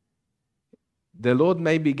 The Lord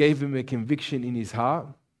maybe gave him a conviction in his heart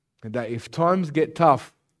that if times get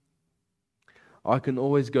tough, I can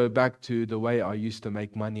always go back to the way I used to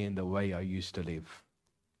make money and the way I used to live.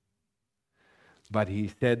 But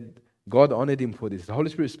he said, God honored him for this. The Holy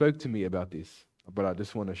Spirit spoke to me about this, but I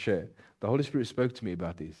just want to share. The Holy Spirit spoke to me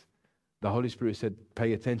about this. The Holy Spirit said,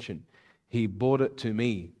 pay attention. He brought it to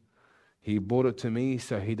me. He brought it to me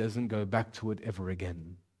so he doesn't go back to it ever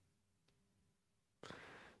again.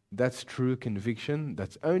 That's true conviction.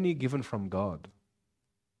 That's only given from God.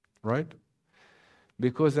 Right?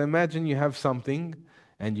 Because imagine you have something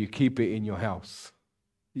and you keep it in your house.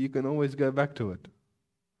 You can always go back to it.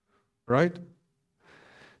 Right?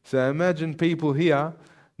 So imagine people here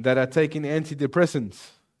that are taking antidepressants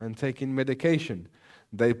and taking medication.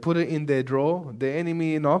 They put it in their drawer. The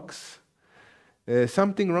enemy knocks.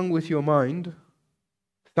 Something wrong with your mind.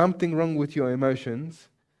 Something wrong with your emotions.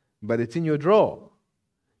 But it's in your drawer.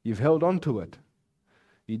 You've held on to it.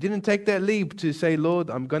 You didn't take that leap to say, Lord,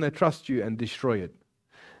 I'm going to trust you and destroy it.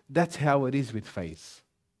 That's how it is with faith.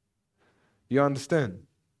 You understand?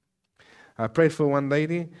 I prayed for one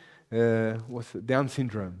lady, Down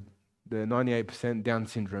syndrome, the 98% Down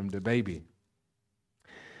syndrome, the baby.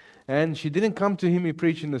 And she didn't come to hear me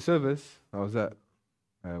preach in the service. I was at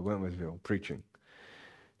Wentworthville preaching.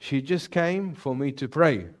 She just came for me to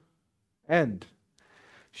pray. And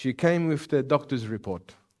she came with the doctor's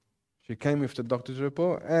report. She came with the doctor's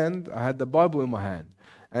report, and I had the Bible in my hand.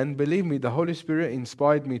 And believe me, the Holy Spirit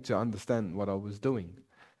inspired me to understand what I was doing.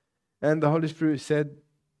 And the Holy Spirit said,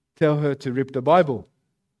 tell her to rip the Bible.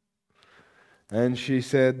 And she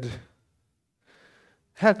said,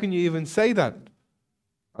 how can you even say that?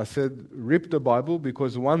 I said, rip the Bible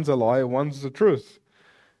because one's a lie, one's the truth.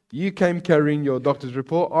 You came carrying your doctor's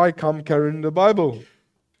report, I come carrying the Bible.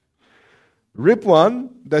 Rip one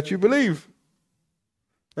that you believe.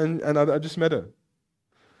 And I just met her.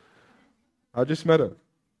 I just met her.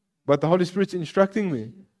 But the Holy Spirit's instructing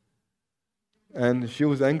me. And she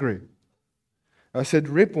was angry. I said,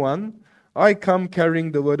 rip one. I come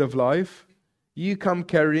carrying the word of life. You come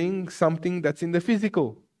carrying something that's in the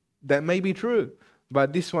physical. That may be true.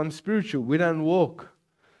 But this one's spiritual. We don't walk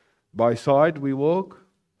by side. We walk.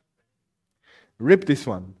 Rip this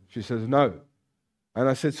one. She says, no. And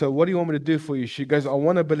I said, so what do you want me to do for you? She goes, I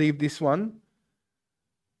want to believe this one.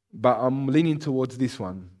 But I'm leaning towards this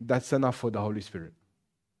one. That's enough for the Holy Spirit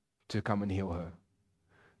to come and heal her.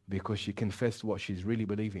 Because she confessed what she's really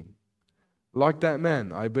believing. Like that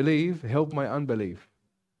man, I believe, help my unbelief.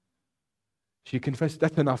 She confessed,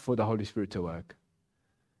 that's enough for the Holy Spirit to work.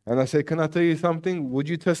 And I said, can I tell you something? Would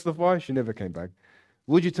you testify? She never came back.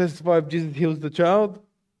 Would you testify if Jesus heals the child?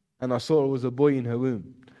 And I saw it was a boy in her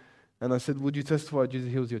womb. And I said, would you testify if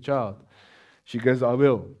Jesus heals your child? She goes, I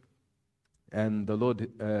will. And the Lord,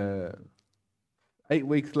 8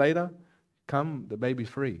 weeks later, come, the baby's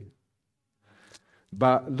free.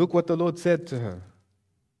 But look what the Lord said to her.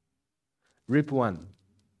 Rip one.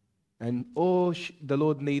 And all the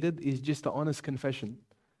Lord needed is just an honest confession.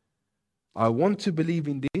 I want to believe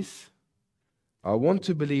in this. I want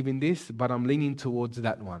to believe in this, but I'm leaning towards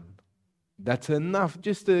that one. That's enough,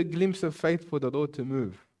 just a glimpse of faith for the Lord to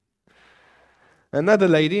move. Another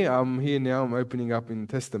lady, I'm here now, I'm opening up in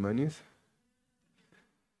testimonies.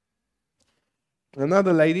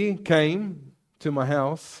 Another lady came to my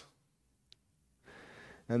house.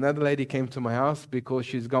 Another lady came to my house because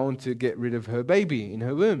she's going to get rid of her baby in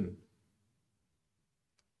her womb.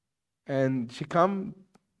 And she come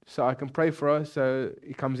so I can pray for her so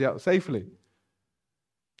it comes out safely.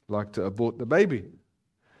 Like to abort the baby.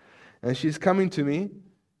 And she's coming to me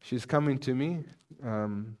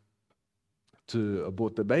to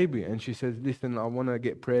abort the baby. And she says, listen, I want to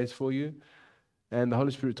get prayers for you. And the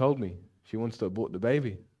Holy Spirit told me she wants to abort the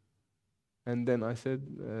baby. And then I said,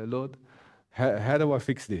 Lord, how do I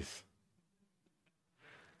fix this?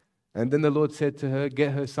 And then the Lord said to her,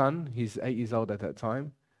 get her son, he's 8 years old at that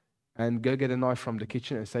time, and go get a knife from the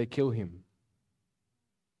kitchen and say, kill him.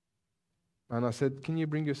 And I said, can you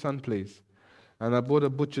bring your son, please? And I bought a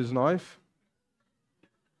butcher's knife.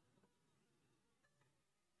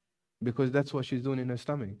 because that's what she's doing in her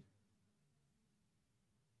stomach.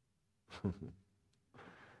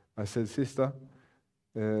 I said, sister,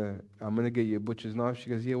 I'm going to get you a butcher's knife. She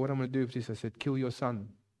goes, yeah, what am I going to do with this? I said, kill your son,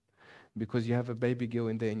 because you have a baby girl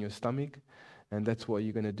in there in your stomach, and that's what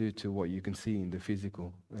you're going to do to what you can see in the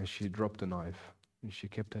physical. And she dropped the knife, and she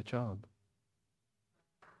kept her child.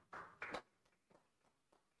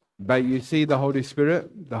 But you see the Holy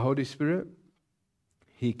Spirit,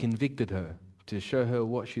 He convicted her to show her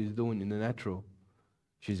what she's doing in the natural.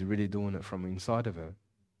 She's really doing it from inside of her.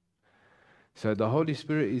 So the Holy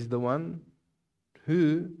Spirit is the one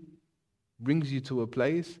who brings you to a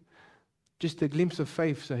place, just a glimpse of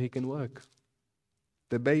faith so He can work.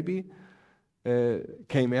 The baby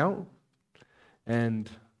came out, and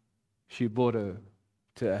she brought her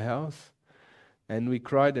to a house, and we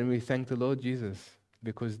cried and we thanked the Lord Jesus,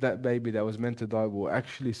 because that baby that was meant to die will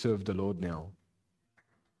actually serve the Lord now.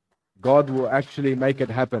 God will actually make it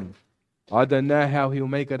happen. I don't know how He'll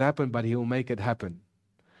make it happen, but He'll make it happen.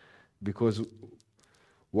 Because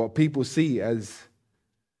what people see as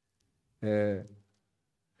I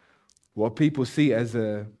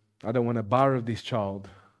don't want to borrow this child.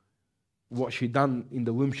 What she done in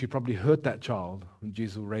the womb, she probably hurt that child, and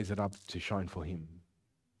Jesus will raise it up to shine for Him.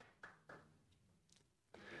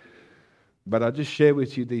 But I just share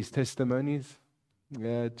with you these testimonies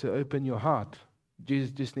to open your heart.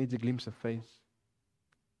 Jesus just needs a glimpse of faith.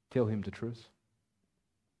 Tell Him the truth.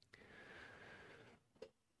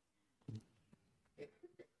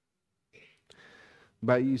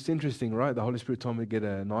 But it's interesting, right? The Holy Spirit told me to get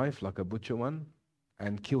a knife, like a butcher one,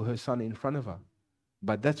 and kill her son in front of her.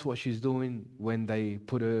 But that's what she's doing when they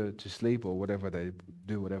put her to sleep or whatever they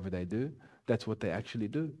do. That's what they actually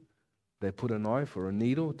do. They put a knife or a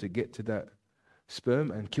needle to get to that sperm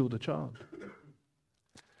and kill the child.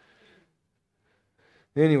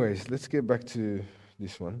 Anyways, let's get back to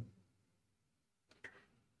this one.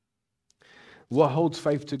 What holds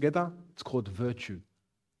faith together? It's called virtue.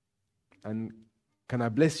 And can I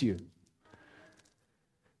bless you?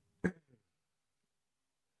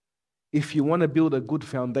 If you want to build a good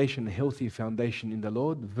foundation, a healthy foundation in the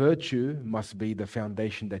Lord, virtue must be the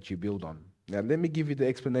foundation that you build on. Now, let me give you the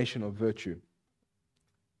explanation of virtue.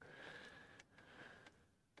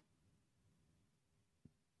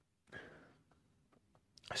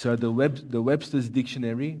 So the Webster's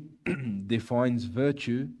Dictionary defines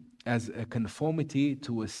virtue as a conformity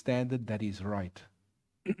to a standard that is right.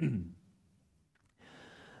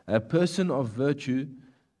 A person of virtue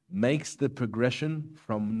makes the progression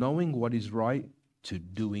from knowing what is right to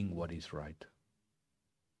doing what is right.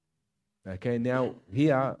 Okay, now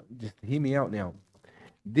here, just hear me out now.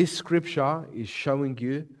 This scripture is showing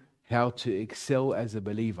you how to excel as a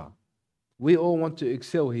believer. We all want to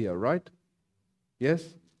excel here, right?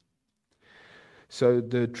 Yes? So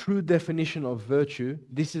the true definition of virtue,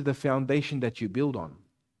 this is the foundation that you build on.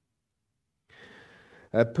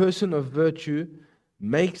 A person of virtue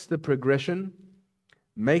makes the progression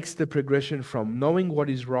from knowing what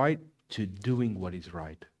is right to doing what is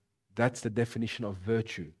right. That's the definition of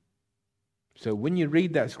virtue. So when you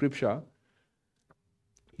read that scripture,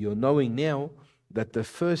 you're knowing now that the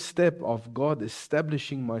first step of God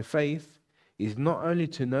establishing my faith is not only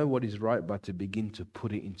to know what is right, but to begin to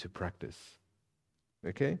put it into practice.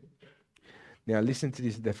 Okay? Now listen to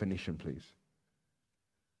this definition, please.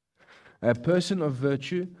 A person of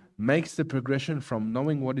virtue makes the progression from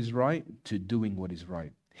knowing what is right to doing what is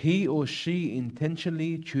right. He or she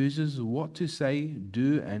intentionally chooses what to say,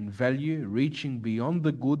 do, and value, reaching beyond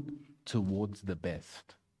the good towards the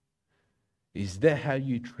best. Is that how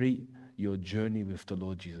you treat your journey with the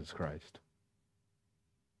Lord Jesus Christ?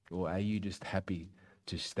 Or are you just happy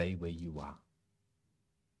to stay where you are?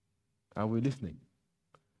 Are we listening?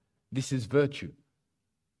 This is virtue.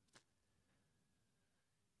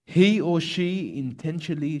 He or she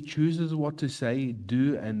intentionally chooses what to say,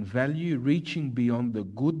 do, and value, reaching beyond the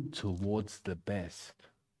good towards the best.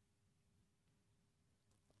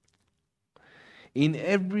 In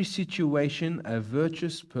every situation, a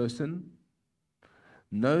virtuous person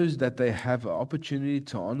knows that they have an opportunity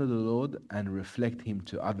to honor the Lord and reflect Him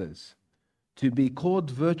to others. To be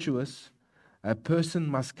called virtuous, a person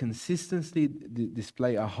must consistently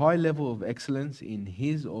display a high level of excellence in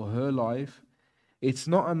his or her life. It's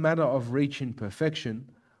not a matter of reaching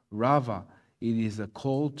perfection, rather, it is a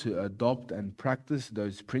call to adopt and practice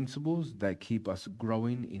those principles that keep us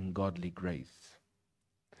growing in godly grace.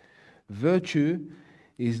 Virtue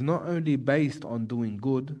is not only based on doing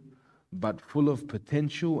good, but full of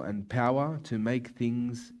potential and power to make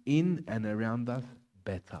things in and around us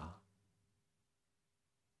better.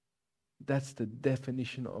 That's the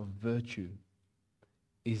definition of virtue.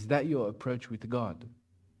 Is that your approach with God?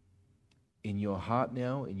 In your heart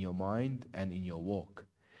now, in your mind, and in your walk?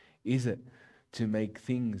 Is it to make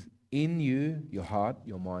things in you, your heart,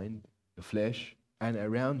 your mind, your flesh, and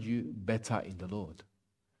around you better in the Lord?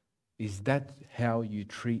 Is that how you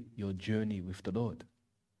treat your journey with the Lord?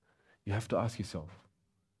 You have to ask yourself,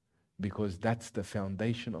 because that's the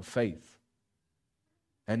foundation of faith.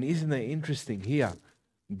 And isn't it interesting here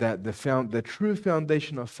that the true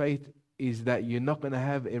foundation of faith is that you're not going to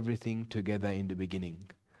have everything together in the beginning,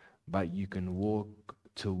 but you can walk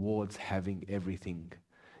towards having everything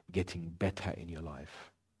getting better in your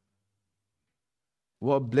life.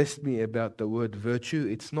 What blessed me about the word virtue,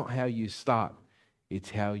 it's not how you start,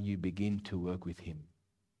 it's how you begin to work with Him.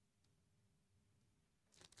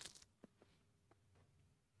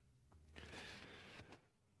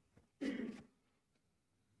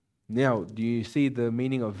 Now, do you see the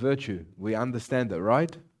meaning of virtue? We understand that,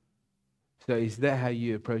 right? So is that how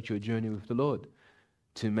you approach your journey with the Lord?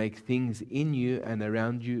 To make things in you and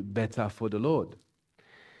around you better for the Lord.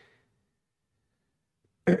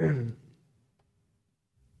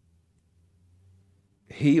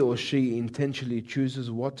 He or she intentionally chooses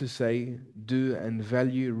what to say, do, and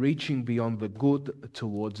value, reaching beyond the good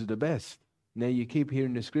towards the best. Now you keep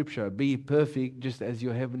hearing the scripture, be perfect just as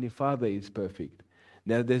your heavenly Father is perfect.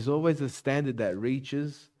 Now there's always a standard that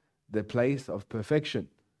reaches the place of perfection.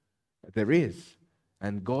 There is.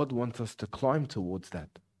 And God wants us to climb towards that.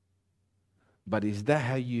 But is that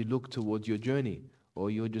how you look towards your journey? Or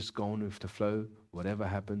you're just going with the flow, whatever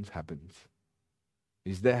happens, happens?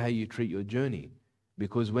 Is that how you treat your journey?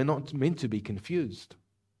 Because we're not meant to be confused.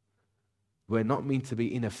 We're not meant to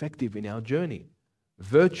be ineffective in our journey.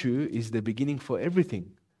 Virtue is the beginning for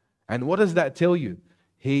everything. And what does that tell you?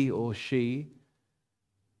 He or she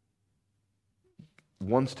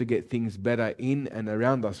wants to get things better in and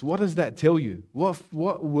around us. What does that tell you? What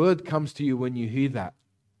word comes to you when you hear that?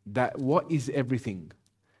 That what is everything?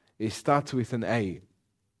 It starts with an A.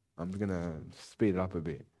 I'm going to speed it up a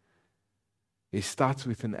bit. It starts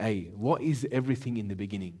with an A. What is everything in the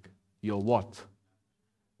beginning? Your what?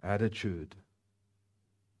 Attitude.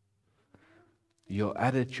 Your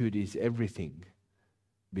attitude is everything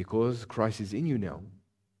because Christ is in you now.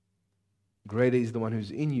 Greater is the one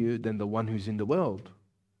who's in you than the one who's in the world.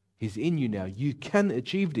 He's in you now. You can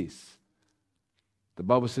achieve this. The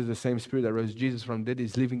Bible says the same Spirit that rose Jesus from the dead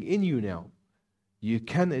is living in you now. You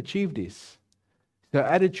can achieve this. So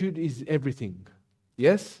attitude is everything.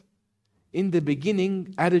 Yes? In the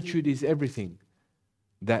beginning, attitude is everything.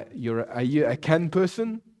 Are you a can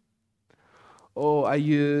person? Or are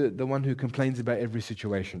you the one who complains about every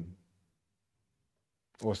situation?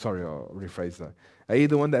 I'll rephrase that. Are you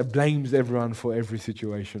the one that blames everyone for every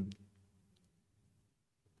situation?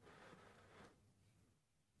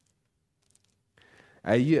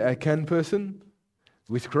 Are you a can person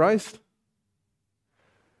with Christ?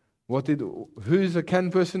 Who's a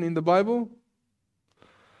can person in the Bible?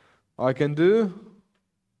 I can do.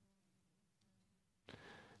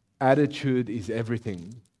 Attitude is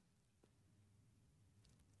everything.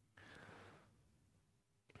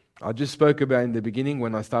 I just spoke about in the beginning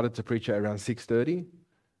when I started to preach at around 6:30.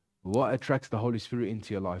 What attracts the Holy Spirit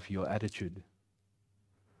into your life? Your attitude.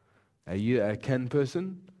 Are you a can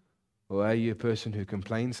person? Or are you a person who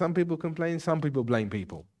complains? Some people complain, some people blame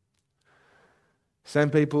people.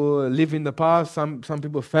 Some people live in the past, some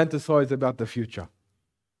people fantasize about the future.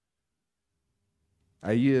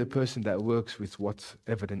 Are you a person that works with what's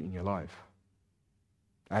evident in your life?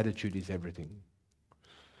 Attitude is everything.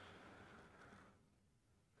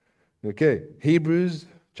 Okay, Hebrews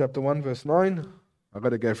chapter 1 verse 9. I've got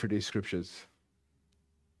to go through these scriptures.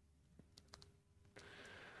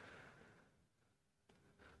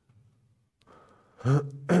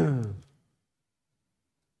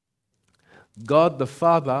 God the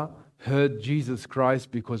Father heard Jesus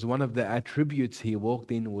Christ because one of the attributes He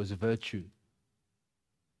walked in was virtue.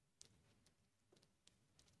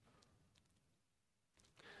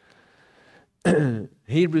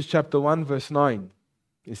 Hebrews chapter 1 verse 9.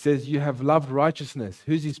 It says, you have loved righteousness.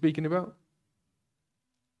 Who's He speaking about?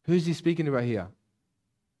 Who's He speaking about here?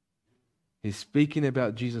 He's speaking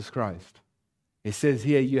about Jesus Christ. It says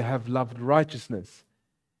here, you have loved righteousness,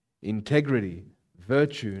 integrity,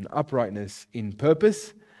 virtue, and uprightness in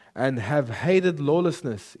purpose, and have hated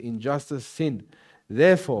lawlessness, injustice, sin.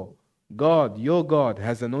 Therefore, God, your God,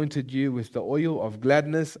 has anointed you with the oil of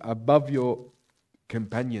gladness above your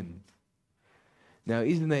companions. Now,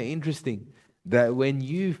 isn't that interesting? That when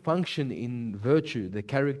you function in virtue, the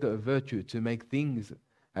character of virtue, to make things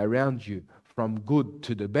around you from good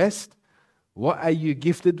to the best, what are you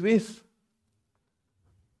gifted with?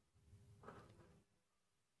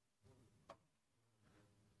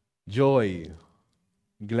 joy,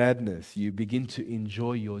 gladness. You begin to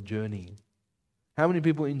enjoy your journey. How many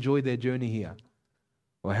people enjoy their journey here?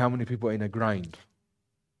 Or how many people are in a grind?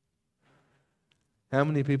 How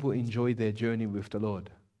many people enjoy their journey with the Lord?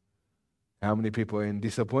 How many people are in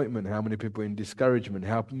disappointment? How many people are in discouragement?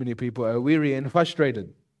 How many people are weary and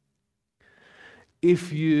frustrated?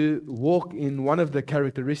 If you walk in one of the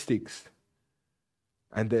characteristics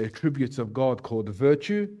and the attributes of God called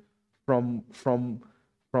virtue, from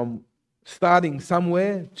starting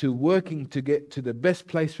somewhere to working to get to the best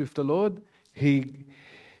place with the Lord,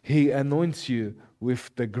 He anoints you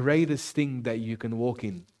with the greatest thing that you can walk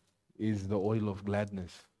in, is the oil of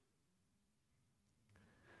gladness.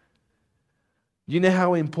 You know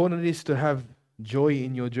how important it is to have joy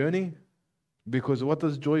in your journey? Because what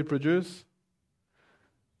does joy produce?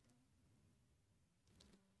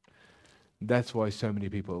 That's why so many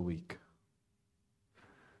people are weak.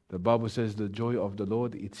 The Bible says the joy of the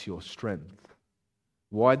Lord, it's your strength.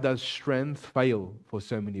 Why does strength fail for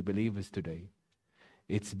so many believers today?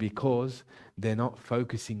 It's because they're not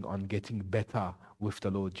focusing on getting better with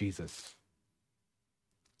the Lord Jesus.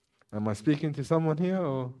 Am I speaking to someone here?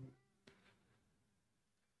 Or?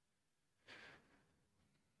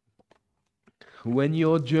 When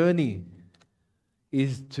your journey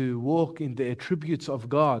is to walk in the attributes of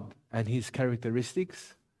God and His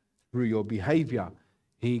characteristics through your behavior,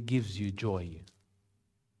 He gives you joy.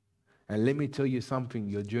 And let me tell you something,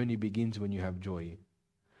 your journey begins when you have joy.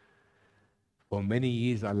 For many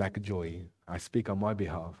years I lacked joy. I speak on my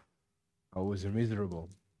behalf. I was miserable,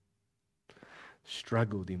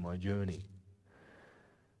 struggled in my journey.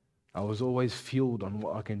 I was always fueled on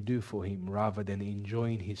what I can do for Him rather than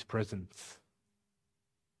enjoying His presence.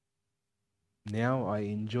 Now I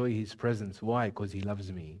enjoy His presence. Why? Because He loves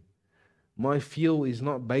me. My fuel is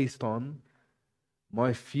not based on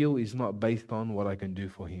what I can do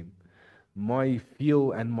for Him. My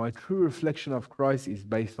fuel and my true reflection of Christ is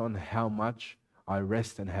based on how much I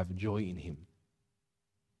rest and have joy in Him.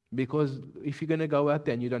 Because if you're going to go out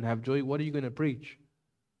there and you don't have joy, what are you going to preach?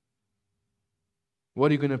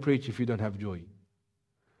 What are you going to preach if you don't have joy?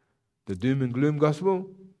 The doom and gloom gospel?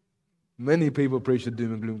 Many people preach the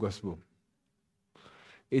doom and gloom gospel.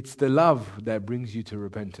 It's the love that brings you to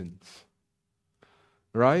repentance.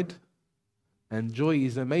 Right? And joy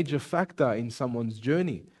is a major factor in someone's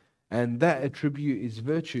journey. And that attribute is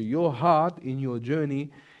virtue. Your heart in your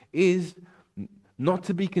journey is not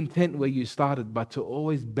to be content where you started, but to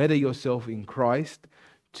always better yourself in Christ,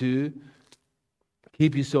 to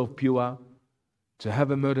keep yourself pure, to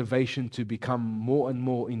have a motivation to become more and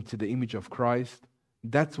more into the image of Christ.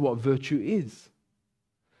 That's what virtue is.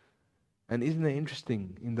 And isn't it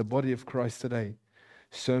interesting, in the body of Christ today,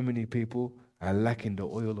 so many people are lacking the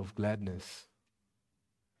oil of gladness.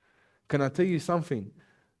 Can I tell you something?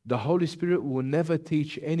 The Holy Spirit will never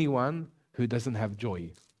teach anyone who doesn't have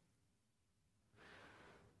joy.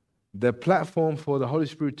 The platform for the Holy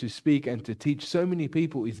Spirit to speak and to teach so many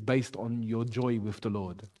people is based on your joy with the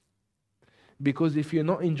Lord. Because if you're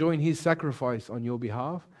not enjoying His sacrifice on your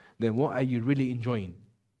behalf, then what are you really enjoying?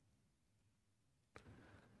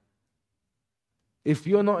 If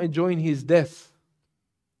you're not enjoying His death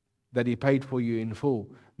that He paid for you in full,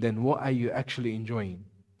 then what are you actually enjoying?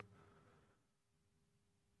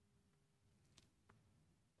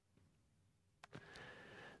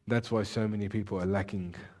 That's why so many people are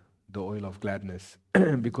lacking the oil of gladness.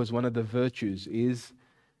 Because one of the virtues is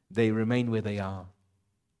they remain where they are.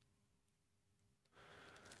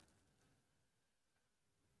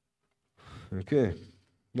 Okay,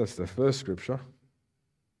 that's the first scripture.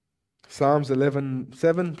 Psalms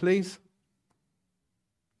 11:7, please.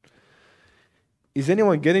 Is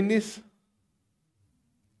anyone getting this?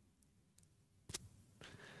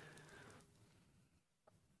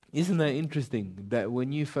 Isn't that interesting that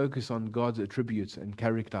when you focus on God's attributes and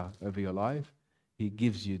character over your life, He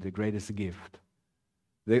gives you the greatest gift.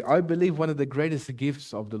 I believe one of the greatest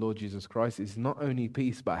gifts of the Lord Jesus Christ is not only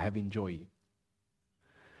peace, but having joy.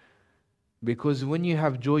 Because when you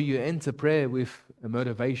have joy, you enter prayer with a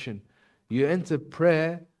motivation. You enter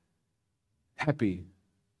prayer happy,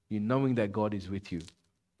 you knowing that God is with you.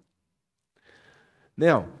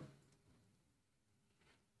 Now,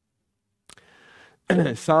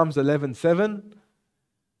 Psalms 11:7,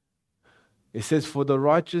 it says, "For the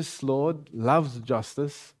righteous Lord loves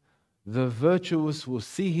justice, the virtuous will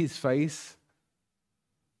see His face."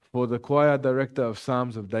 For the choir director of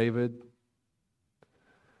Psalms of David,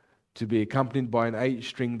 to be accompanied by an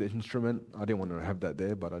 8-stringed instrument. I didn't want to have that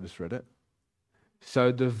there, but I just read it.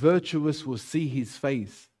 So the virtuous will see His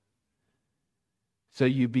face. So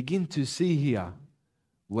you begin to see here,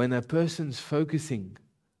 when a person's focusing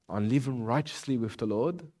on living righteously with the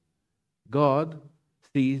Lord, God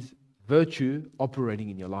sees virtue operating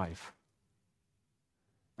in your life.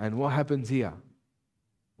 And what happens here?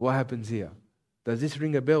 What happens here? Does this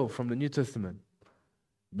ring a bell from the New Testament?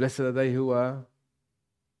 Blessed are they who are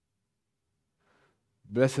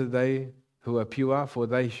pure, for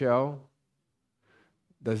they shall.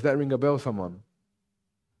 Does that ring a bell, someone?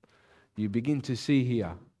 You begin to see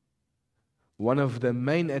here, one of the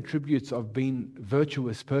main attributes of being a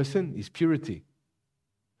virtuous person is purity.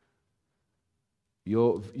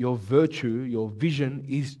 Your virtue, your vision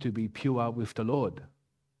is to be pure with the Lord.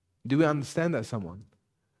 Do we understand that, someone?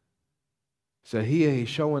 So here he's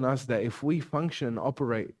showing us that if we function and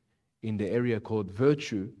operate in the area called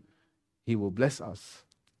virtue, he will bless us.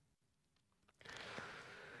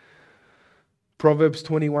 Proverbs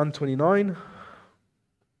 21:29.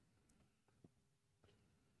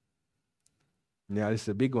 Now this is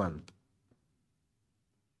a big one.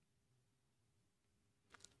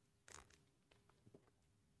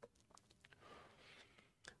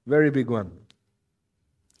 Very big one.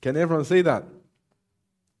 Can everyone see that?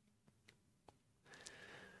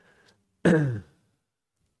 Can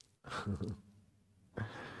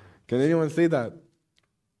anyone see that?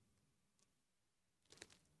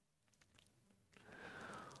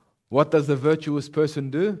 What does a virtuous person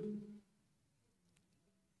do?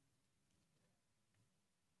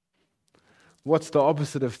 What's the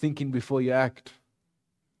opposite of thinking before you act?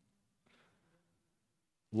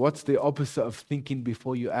 What's the opposite of thinking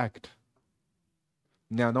before you act?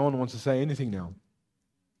 Now, no one wants to say anything now.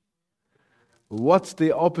 What's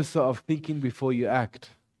the opposite of thinking before you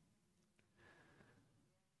act?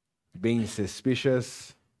 Being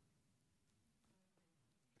suspicious,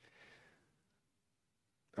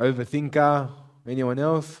 overthinker. Anyone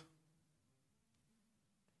else?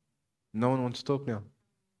 No one wants to talk now.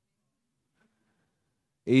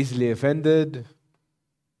 Easily offended,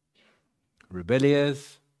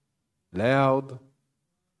 rebellious, loud.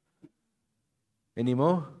 Any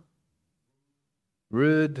more?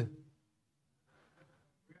 Rude,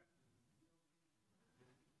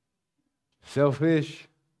 selfish.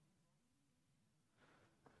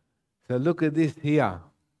 So look at this here.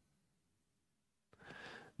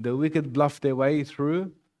 The wicked bluff their way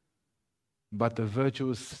through, but the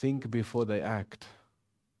virtuous think before they act.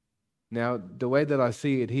 Now, the way that I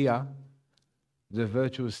see it here, the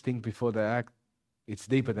virtuous think before they act, it's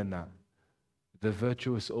deeper than that. The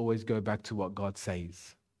virtuous always go back to what God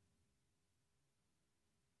says.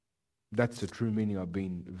 That's the true meaning of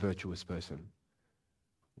being a virtuous person.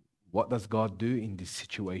 What does God do in this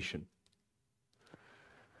situation?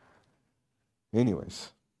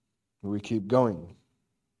 Anyways, we keep going.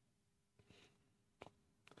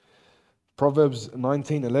 Proverbs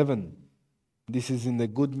 19:11. This is in the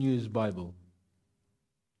Good News Bible.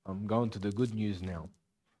 I'm going to the good news now.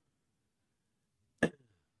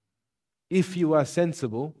 If you are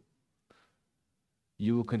sensible,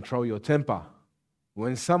 you will control your temper.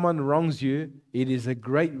 When someone wrongs you, it is a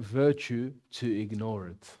great virtue to ignore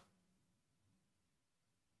it.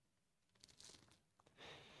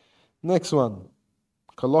 Next one,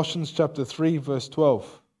 Colossians chapter 3, verse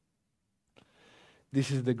 12. This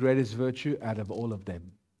is the greatest virtue out of all of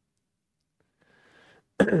them.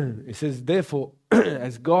 It says, therefore,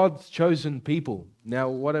 as God's chosen people. Now,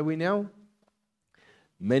 what are we now?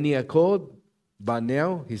 Many are called, but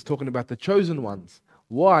now he's talking about the chosen ones.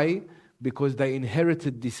 Why? Because they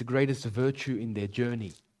inherited this greatest virtue in their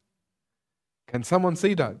journey. Can someone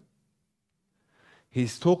see that?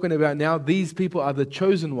 He's talking about now these people are the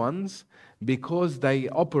chosen ones because they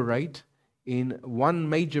operate in one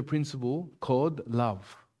major principle called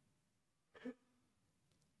love.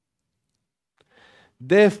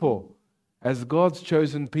 Therefore, as God's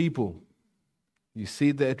chosen people, you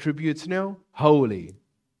see the attributes now? Holy,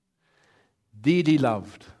 dearly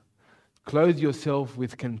loved. Clothe yourself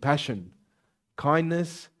with compassion,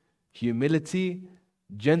 kindness, humility,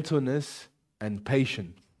 gentleness, and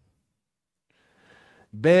patience.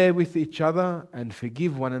 Bear with each other and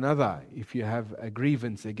forgive one another if you have a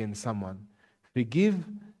grievance against someone. Forgive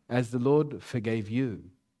as the Lord forgave you.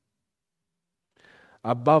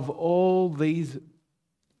 Above all these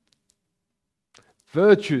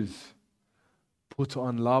virtues, put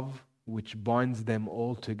on love, which binds them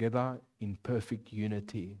all together in perfect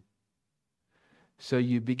unity. So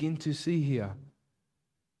you begin to see here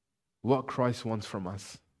what Christ wants from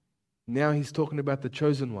us. Now he's talking about the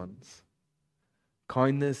chosen ones.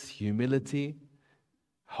 Kindness, humility,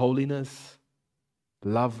 holiness,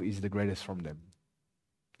 love is the greatest from them.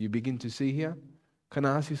 You begin to see here. Can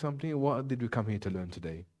I ask you something? What did we come here to learn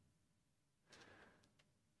today?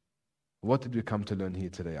 What did we come to learn here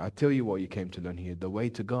today? I tell you what you came to learn here. The way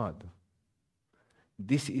to God.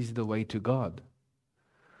 This is the way to God.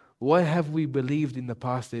 Why have we believed in the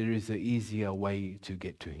past there is an easier way to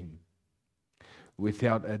get to Him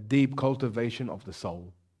without a deep cultivation of the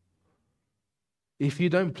soul? If you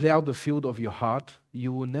don't plow the field of your heart,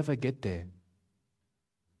 you will never get there.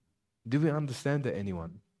 Do we understand that,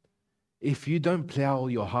 anyone? If you don't plow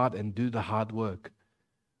your heart and do the hard work,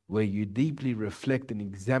 where you deeply reflect and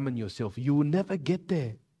examine yourself, you will never get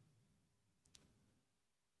there.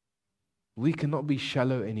 We cannot be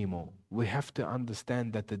shallow anymore. We have to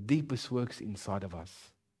understand that the deepest work's inside of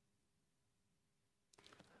us.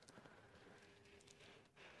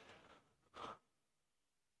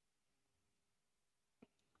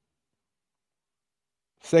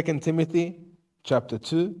 Second Timothy chapter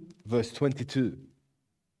 2, verse 22.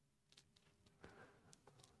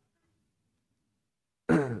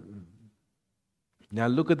 Now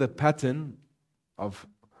look at the pattern of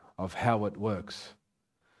how it works.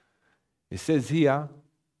 It says here,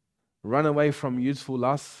 run away from youthful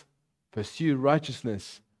lusts, pursue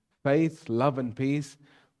righteousness, faith, love and peace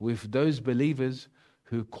with those believers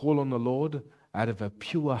who call on the Lord out of a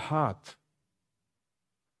pure heart.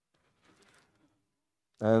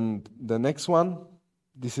 And the next one,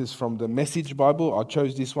 this is from the Message Bible. I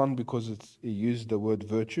chose this one because it used the word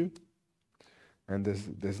virtue. And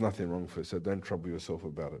there's nothing wrong with it, so don't trouble yourself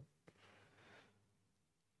about it.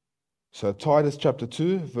 So Titus chapter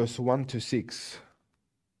 2, verse 1 to 6.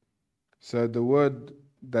 So the word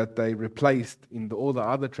that they replaced in all the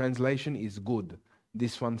other translation is good.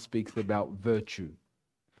 This one speaks about virtue.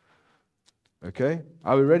 Okay?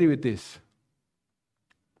 Are we ready with this?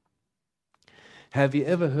 Have you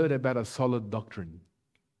ever heard about a solid doctrine?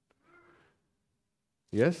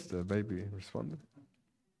 Yes, the baby responded.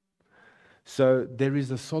 So there is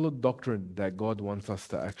a solid doctrine that God wants us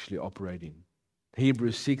to actually operate in.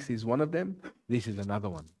 Hebrews 6 is one of them. This is another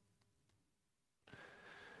one.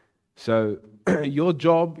 So your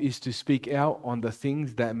job is to speak out on the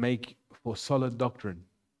things that make for solid doctrine.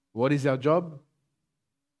 What is our job?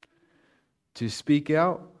 To speak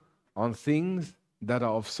out on things that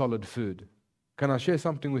are of solid food. Can I share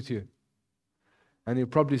something with you? And it'll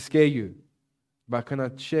probably scare you. But can I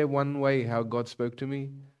share one way how God spoke to me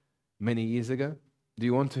many years ago? Do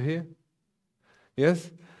you want to hear? Yes?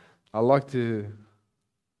 I like to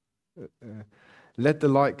let the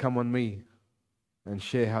light come on me and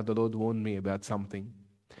share how the Lord warned me about something.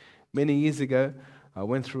 Many years ago, I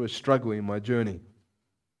went through a struggle in my journey,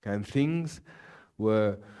 and things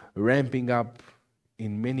were ramping up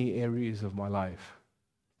in many areas of my life.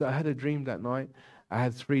 So I had a dream that night. I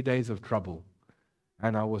had 3 days of trouble,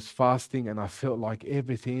 and I was fasting, and I felt like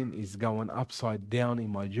everything is going upside down in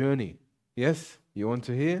my journey. Yes? You want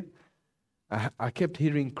to hear? I kept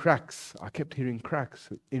hearing cracks. I kept hearing cracks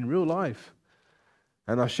in real life.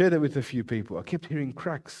 And I shared it with a few people. I kept hearing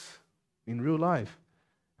cracks in real life.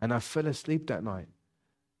 And I fell asleep that night.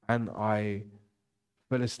 And I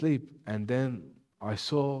fell asleep. And then I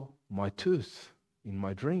saw my tooth in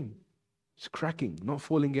my dream. It's cracking, not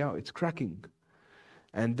falling out, it's cracking.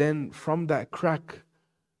 And then from that crack,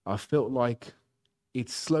 I felt like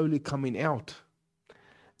it's slowly coming out.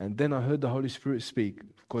 And then I heard the Holy Spirit speak.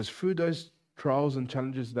 Because through those trials and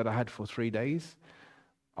challenges that I had for 3 days,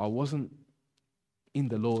 I wasn't in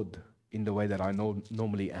the Lord in the way that I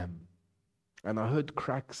normally am. And I heard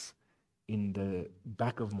cracks in the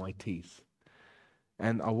back of my teeth.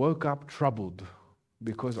 And I woke up troubled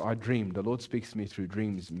because I dreamed. The Lord speaks to me through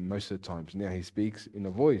dreams most of the times. Now He speaks in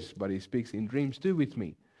a voice, but He speaks in dreams too with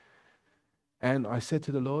me. And I said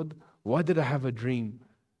to the Lord, why did I have a dream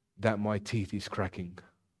that my teeth is cracking?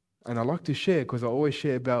 And I like to share because I always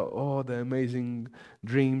share about, the amazing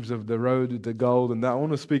dreams of the road with the gold and that. I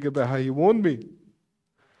want to speak about how He warned me.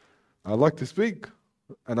 I like to speak.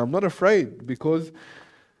 And I'm not afraid because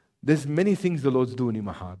there's many things the Lord's doing in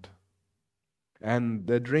my heart. And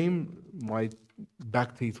the dream, my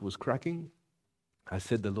back teeth was cracking. I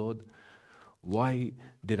said, the Lord, why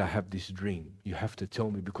did I have this dream? You have to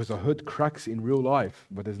tell me, because I heard cracks in real life,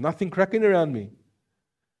 but there's nothing cracking around me.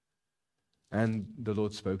 And the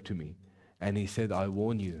Lord spoke to me, and He said, I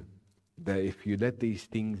warn you that if you let these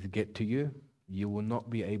things get to you, you will not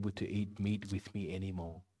be able to eat meat with me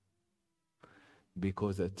anymore.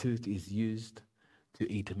 Because a tooth is used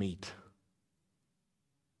to eat meat.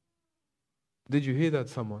 Did you hear that,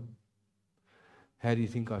 someone? How do you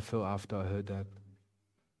think I felt after I heard that?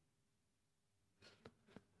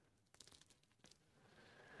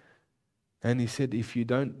 And He said, if you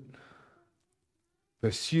don't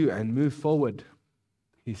pursue and move forward,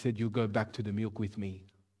 He said, you'll go back to the milk with me.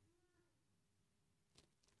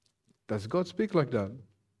 Does God speak like that?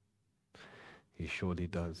 He surely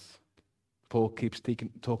does. Paul keeps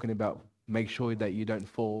talking about make sure that you don't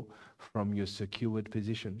fall from your secured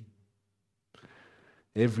position.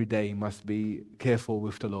 Every day must be careful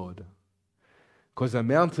with the Lord. Because a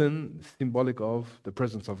mountain is symbolic of the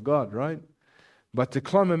presence of God, right? But to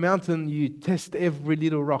climb a mountain, you test every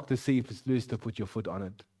little rock to see if it's loose to put your foot on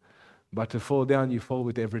it. But to fall down, you fall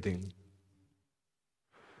with everything.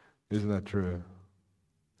 Isn't that true?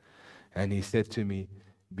 And he said to me,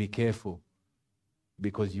 be careful,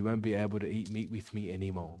 because you won't be able to eat meat with me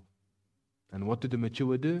anymore. And what do the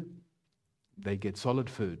mature do? They get solid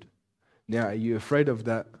food. Now, are you afraid of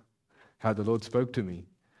that? How the Lord spoke to me.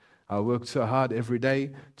 I worked so hard every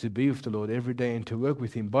day to be with the Lord every day and to work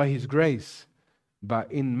with Him by His grace.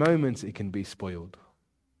 But in moments, it can be spoiled.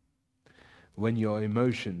 When your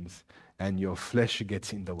emotions and your flesh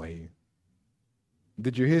gets in the way.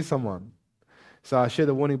 Did you hear someone? So I shared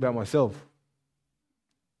a warning about myself.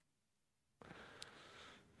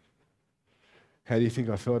 How do you think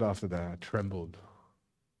I felt after that? I trembled.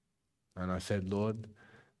 And I said, Lord,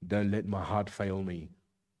 don't let my heart fail me.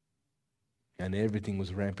 And everything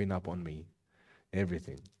was ramping up on me.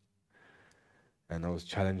 Everything. And I was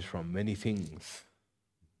challenged from many things.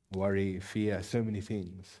 Worry, fear, so many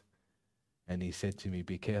things. And he said to me,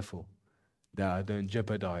 be careful that I don't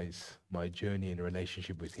jeopardize my journey in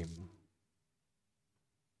relationship with Him.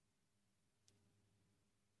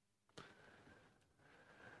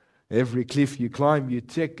 Every cliff you climb, you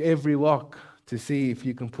check every rock to see if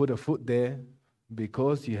you can put a foot there,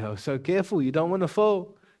 because you are so careful, you don't want to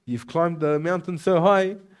fall. You've climbed the mountain so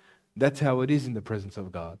high. That's how it is in the presence of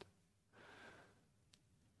God.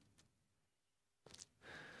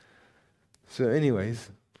 So anyways,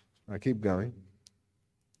 I keep going.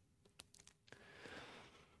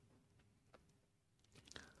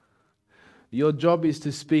 Your job is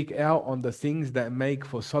to speak out on the things that make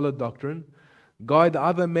for solid doctrine, guide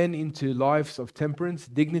other men into lives of temperance,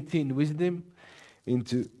 dignity, and wisdom,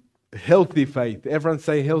 into healthy faith. Everyone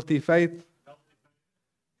say healthy faith.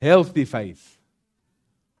 Healthy faith.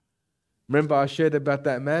 Remember I shared about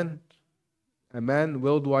that man? A man,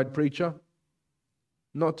 worldwide preacher.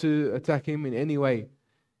 Not to attack him in any way.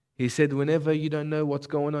 He said, whenever you don't know what's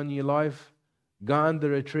going on in your life, go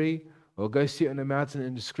under a tree or go sit on a mountain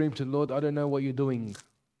and scream to the Lord, I don't know what you're doing.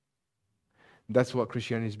 That's what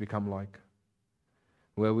Christianity has become like.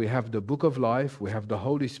 Where we have the book of life, we have the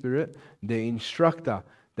Holy Spirit, the instructor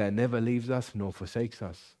that never leaves us nor forsakes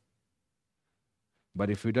us. But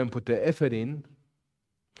if we don't put the effort in,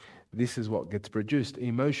 this is what gets produced.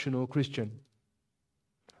 Emotional Christian.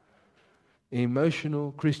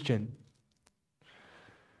 Emotional Christian.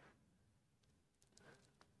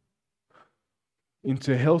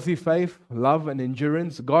 Into healthy faith, love and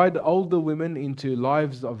endurance. Guide older women into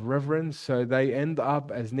lives of reverence so they end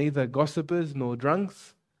up as neither gossipers nor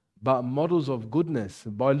drunks, but models of goodness.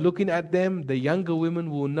 By looking at them, the younger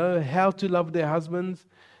women will know how to love their husbands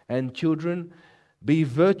and children, be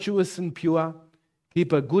virtuous and pure,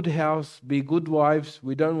 keep a good house, be good wives.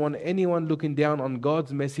 We don't want anyone looking down on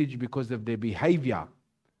God's message because of their behavior.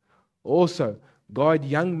 Also, guide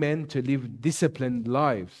young men to live disciplined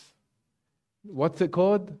lives. What's it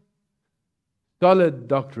called? Solid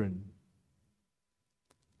doctrine.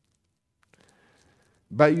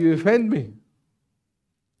 But you offend me.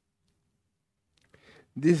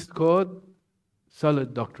 This is called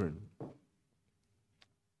solid doctrine.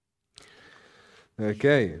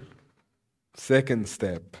 Okay. Second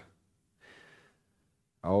step.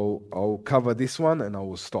 I'll cover this one and I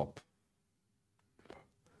will stop.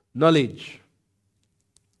 Knowledge.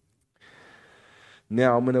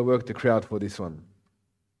 Now I'm going to work the crowd for this one.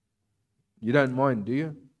 You don't mind, do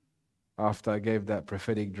you? After I gave that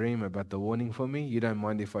prophetic dream about the warning for me, you don't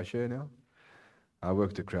mind if I share now? I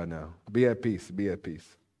work the crowd now. Be at peace, be at peace.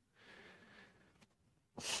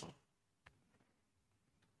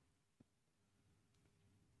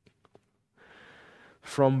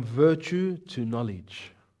 From virtue to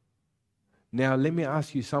knowledge. Now let me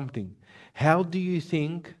ask you something. How do you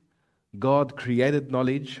think God created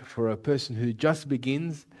knowledge for a person who just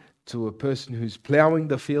begins to a person who's plowing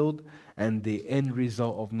the field and the end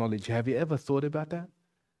result of knowledge? Have you ever thought about that?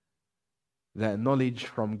 That knowledge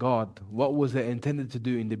from God, what was it intended to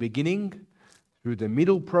do in the beginning, through the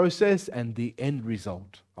middle process, and the end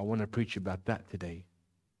result? I want to preach about that today,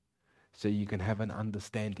 so you can have an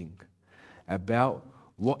understanding about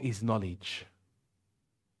what is knowledge.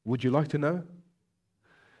 Would you like to know?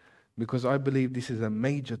 Because I believe this is a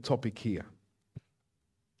major topic here.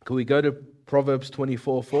 Can we go to Proverbs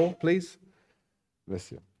 24:4, please?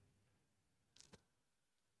 Bless you.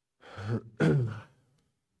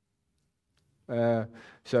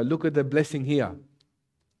 So look at the blessing here.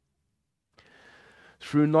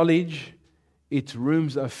 Through knowledge, its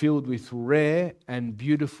rooms are filled with rare and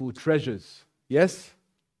beautiful treasures. Yes?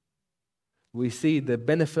 We see the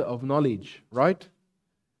benefit of knowledge, right?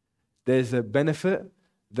 There's a benefit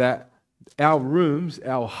that our rooms,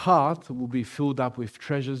 our heart will be filled up with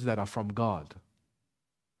treasures that are from God.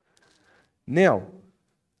 Now,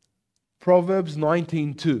 Proverbs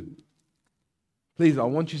 19:2. Please, I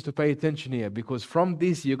want you to pay attention here, because from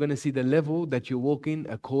this you're going to see the level that you walk in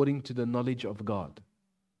according to the knowledge of God.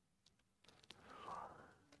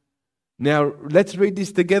 Now, let's read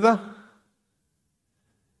this together.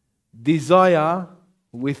 Desire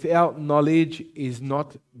without knowledge is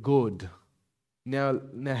not good. Now,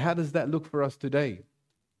 how does that look for us today?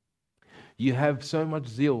 You have so much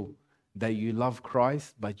zeal that you love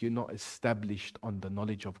Christ, but you're not established on the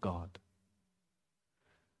knowledge of God.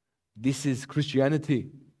 This is Christianity.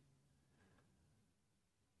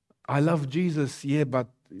 I love Jesus, yeah, but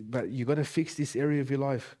you got to fix this area of your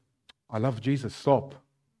life. I love Jesus, stop.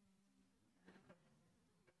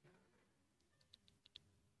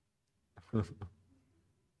 It's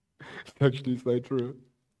actually so true.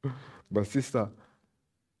 But sister,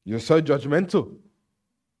 you're so judgmental.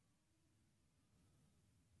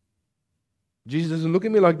 Jesus doesn't look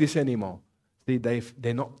at me like this anymore. See,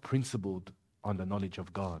 they're not principled on the knowledge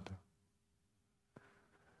of God.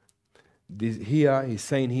 He's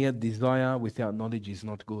saying here, desire without knowledge is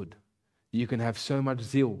not good. You can have so much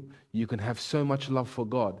zeal, you can have so much love for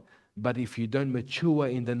God, but if you don't mature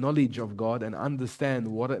in the knowledge of God and understand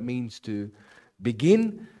what it means to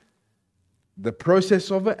begin the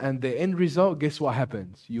process of it and the end result, guess what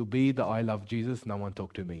happens? You'll be the I love Jesus, no one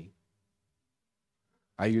talk to me.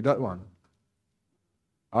 Are you that one?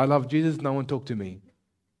 I love Jesus, no one talk to me.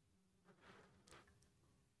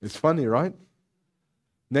 It's funny, right?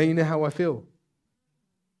 Now you know how I feel.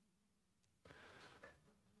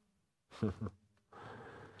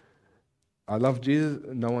 I love Jesus,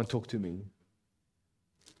 no one talk to me.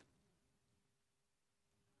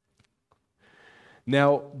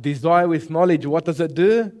 Now, desire with knowledge, what does it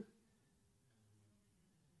do?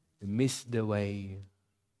 Miss the way.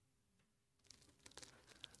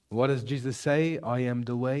 What does Jesus say? I am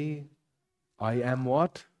the way. I am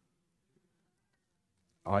what?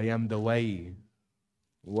 I am the way.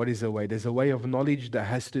 What is a way? There's a way of knowledge that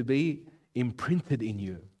has to be imprinted in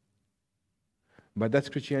you. But that's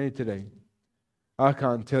Christianity today. I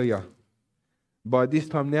can't tell you. By this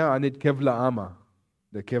time now, I need Kevlar armor.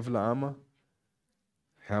 The Kevlar armor.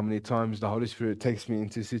 How many times the Holy Spirit takes me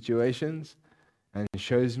into situations and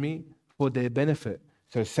shows me for their benefit.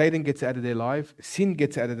 So Satan gets out of their life, sin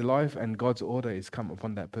gets out of their life, and God's order is come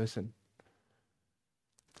upon that person.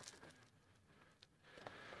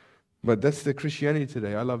 But that's the Christianity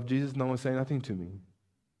today. I love Jesus, no one say nothing to me.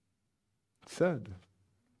 It's sad.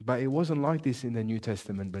 But it wasn't like this in the New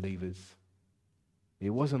Testament believers. It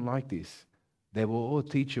wasn't like this. They were all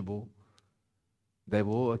teachable. They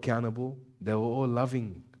were all accountable. They were all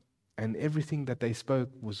loving. And everything that they spoke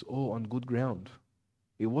was all on good ground.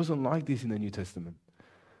 It wasn't like this in the New Testament.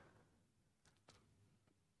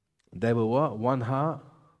 They were what? One heart,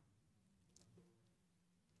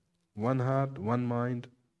 one mind,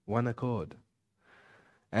 one accord.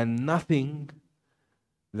 And nothing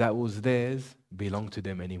that was theirs belonged to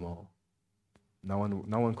them anymore. No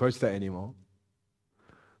one quotes that anymore.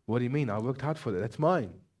 What do you mean? I worked hard for that. That's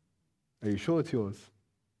mine. Are you sure it's yours?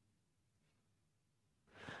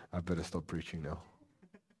 I better stop preaching now.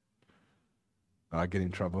 I get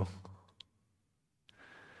in trouble.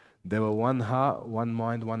 They were one heart, one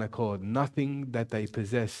mind, one accord. Nothing that they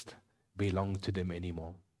possessed belonged to them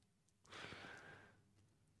anymore.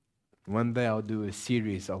 One day I'll do a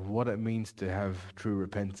series of what it means to have true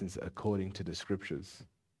repentance according to the scriptures.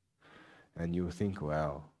 And you'll think,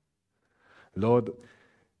 wow, Lord,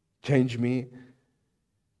 change me.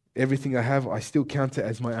 Everything I have, I still count it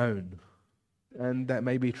as my own. And that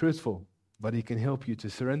may be truthful, but He can help you to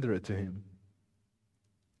surrender it to Him.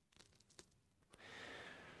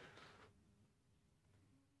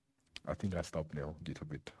 I think I stopped now a little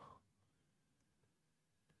bit.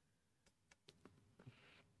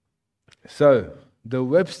 So, the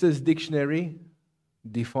Webster's Dictionary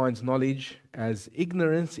defines knowledge as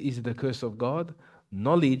ignorance is the curse of God.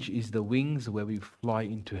 Knowledge is the wings where we fly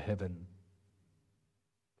into heaven.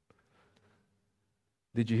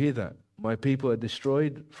 Did you hear that? My people are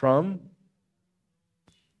destroyed from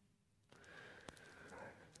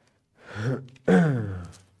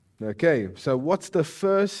Okay, so what's the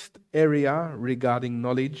first area regarding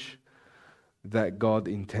knowledge that God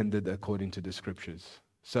intended according to the scriptures?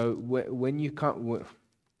 So when you can't,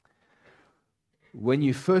 When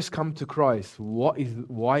you first come to Christ,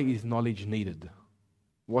 why is knowledge needed?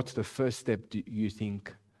 What's the first step do you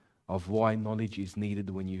think of why knowledge is needed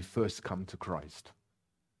when you first come to Christ?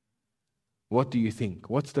 What do you think?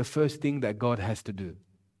 What's the first thing that God has to do?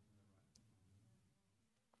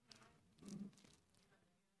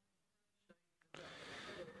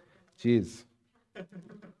 Cheers.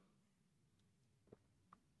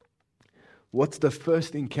 What's the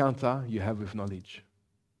first encounter you have with knowledge?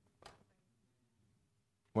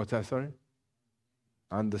 What's that, sorry?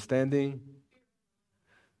 Understanding,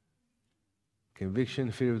 conviction,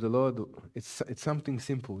 fear of the Lord. It's something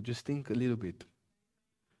simple. Just think a little bit.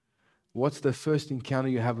 What's the first encounter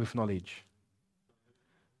you have with knowledge?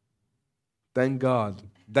 Thank God.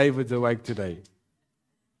 David's awake today.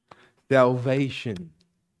 Salvation.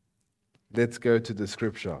 Let's go to the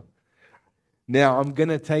scripture. Now, I'm going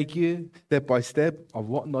to take you step by step of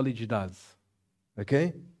what knowledge does.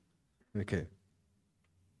 Okay? Okay.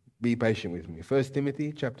 Be patient with me. 1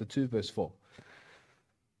 Timothy chapter 2, verse 4.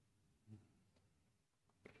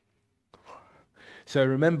 So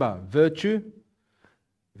remember, virtue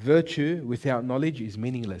without knowledge is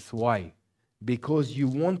meaningless. Why? Because you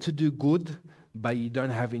want to do good, but you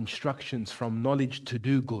don't have instructions from knowledge to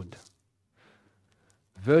do good.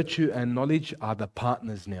 Virtue and knowledge are the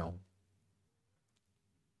partners now.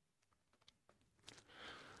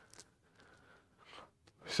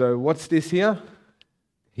 So what's this here?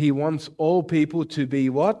 He wants all people to be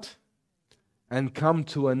what? And come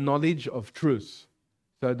to a knowledge of truth.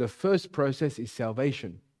 So the first process is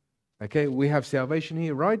salvation. Okay, we have salvation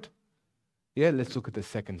here, right? Yeah, let's look at the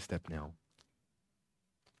second step now.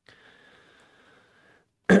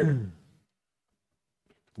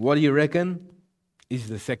 What do you reckon is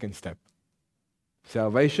the second step?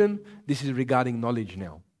 Salvation. This is regarding knowledge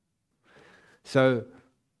now. So,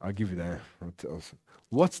 I'll give you that.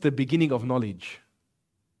 What's the beginning of knowledge?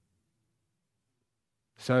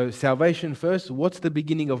 So, salvation first. What's the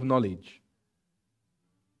beginning of knowledge?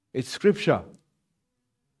 It's scripture.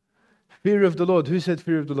 Fear of the Lord. Who said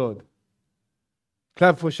fear of the Lord?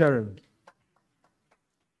 Clap for Sharon.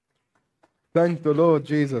 Thank the Lord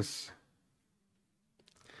Jesus.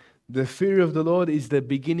 The fear of the Lord is the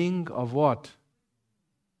beginning of what?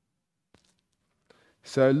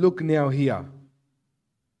 So look now here.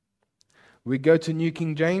 We go to New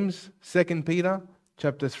King James, 2 Peter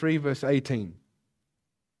chapter 3, verse 18.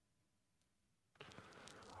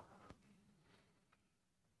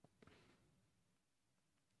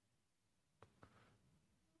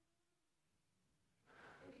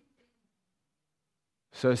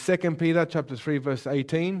 So 2 Peter chapter 3, verse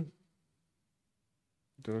 18.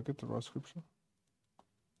 Did I get the right scripture?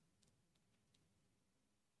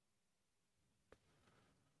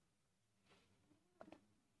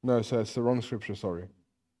 No, so it's the wrong scripture, sorry.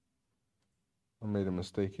 I made a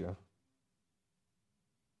mistake here.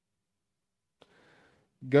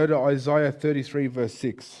 Go to Isaiah 33, verse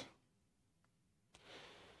 6.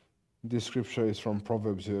 This scripture is from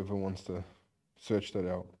Proverbs, whoever wants to search that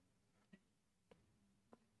out.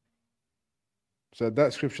 So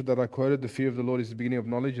that scripture that I quoted, the fear of the Lord is the beginning of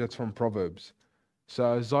knowledge, that's from Proverbs. So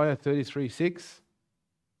Isaiah 33, 6.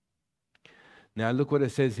 Now look what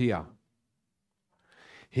it says here.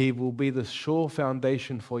 He will be the sure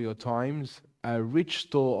foundation for your times, a rich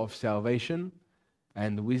store of salvation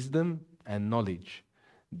and wisdom and knowledge.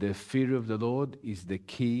 The fear of the Lord is the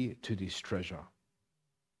key to this treasure.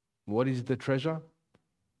 What is the treasure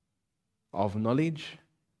of knowledge?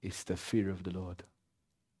 It's the fear of the Lord.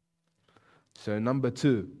 So number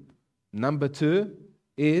two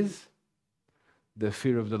is the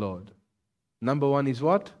fear of the Lord. Number one is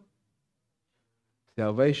what?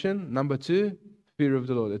 Salvation. Number two, fear of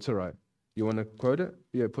the Lord. It's all right. You want to quote it?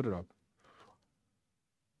 Yeah, put it up.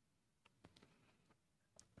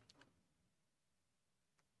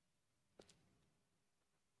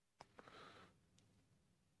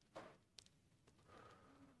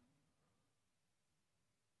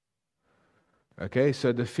 Okay,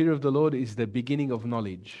 so the fear of the Lord is the beginning of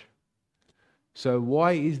knowledge. So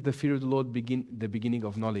why is the fear of the Lord the beginning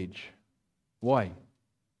of knowledge? Why?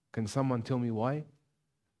 Can someone tell me why?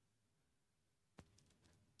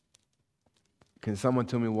 Can someone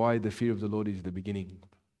tell me why the fear of the Lord is the beginning?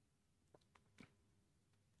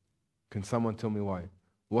 Can someone tell me why?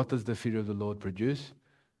 What does the fear of the Lord produce?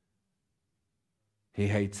 He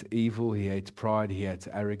hates evil, he hates pride, he hates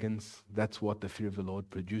arrogance. That's what the fear of the Lord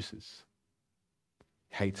produces.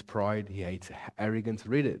 He hates pride, he hates arrogance.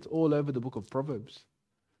 Read it. It's all over the book of Proverbs.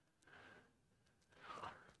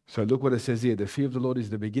 So look what it says here. The fear of the Lord is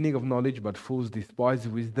the beginning of knowledge, but fools despise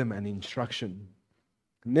wisdom and instruction.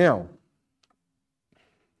 Now,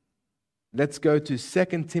 Let's go to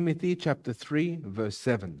 2 Timothy chapter 3, verse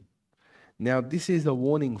 7. Now, this is a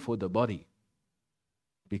warning for the body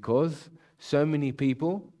because so many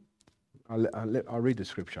people, I'll read the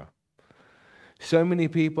scripture. So many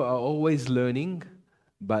people are always learning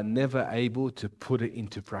but never able to put it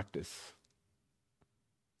into practice.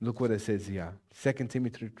 Look what it says here. 2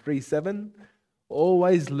 Timothy 3:7.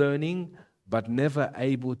 Always learning but never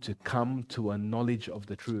able to come to a knowledge of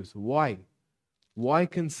the truth. Why? Why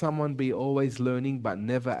can someone be always learning but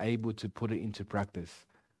never able to put it into practice?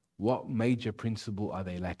 What major principle are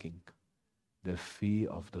they lacking? The fear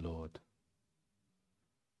of the Lord.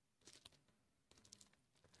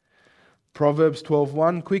 Proverbs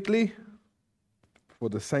 12:1 quickly for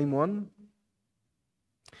the same one.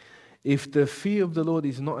 If the fear of the Lord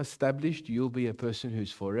is not established, you'll be a person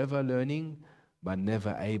who's forever learning but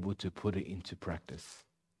never able to put it into practice.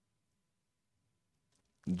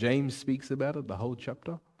 James speaks about it, the whole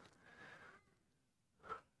chapter.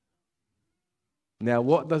 Now,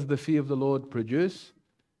 what does the fear of the Lord produce?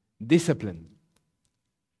 Discipline.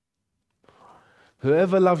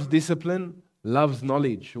 Whoever loves discipline loves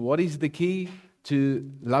knowledge. What is the key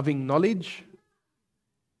to loving knowledge?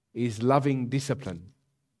 Is loving discipline.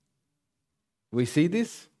 We see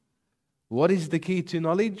this? What is the key to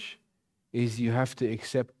knowledge? Is you have to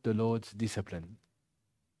accept the Lord's discipline.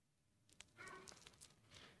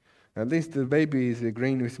 At least the baby is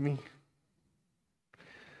agreeing with me.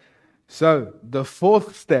 So, the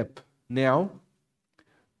fourth step now,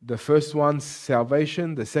 the first one's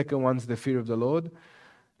salvation, the second one's the fear of the Lord.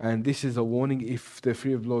 And this is a warning if the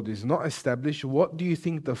fear of the Lord is not established. What do you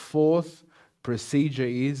think the fourth procedure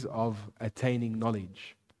is of attaining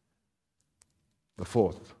knowledge? The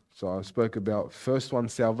fourth. So I spoke about first one,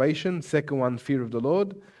 salvation. Second one, fear of the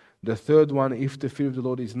Lord. The third one, if the fear of the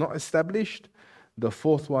Lord is not established. The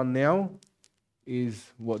fourth one now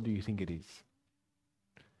is, what do you think it is?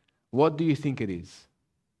 What do you think it is?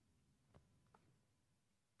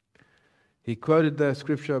 He quoted the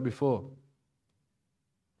scripture before.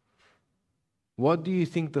 What do you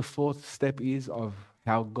think the fourth step is of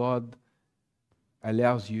how God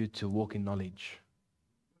allows you to walk in knowledge?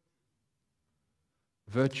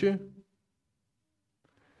 Virtue?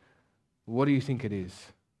 What do you think it is?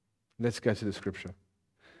 Let's go to the scripture.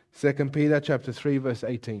 2 Peter chapter 3, verse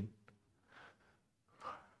 18.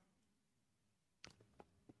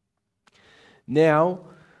 Now,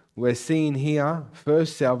 we're seeing here,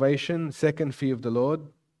 first salvation, second fear of the Lord.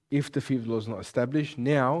 If the fear of the Lord is not established,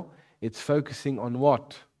 now it's focusing on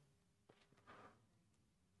what?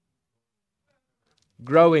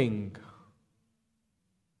 Growing.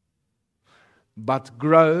 But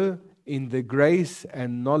grow in the grace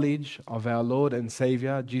and knowledge of our Lord and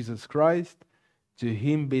Savior, Jesus Christ. To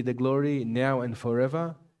Him be the glory now and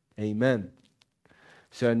forever. Amen.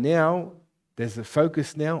 So now, there's a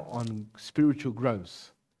focus now on spiritual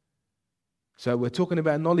growth. So we're talking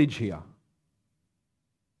about knowledge here.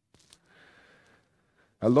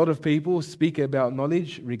 A lot of people speak about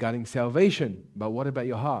knowledge regarding salvation, but what about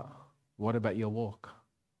your heart? What about your walk?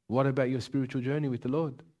 What about your spiritual journey with the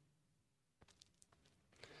Lord?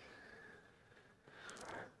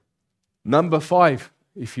 Number 5,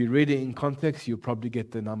 if you read it in context, you'll probably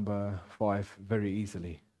get the number 5 very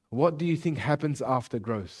easily. What do you think happens after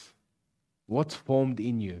growth? What's formed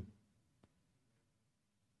in you?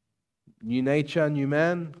 New nature, new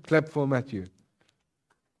man? Clap for Matthew.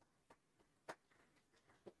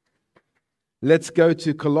 Let's go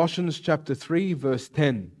to Colossians chapter 3, verse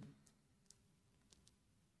 10.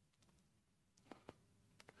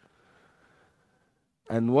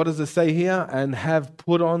 And what does it say here? And have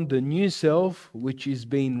put on the new self, which is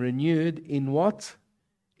being renewed in what?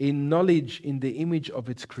 In knowledge, in the image of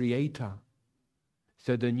its creator.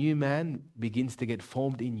 So the new man begins to get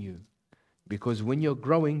formed in you. Because when you're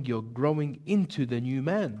growing into the new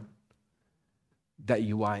man that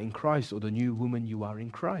you are in Christ, or the new woman you are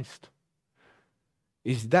in Christ.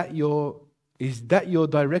 Is that your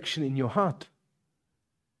direction in your heart?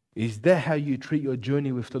 Is that how you treat your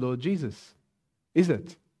journey with the Lord Jesus? Is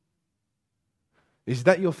it? Is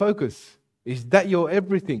that your focus? Is that your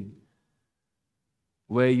everything?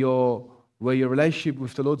 Where your relationship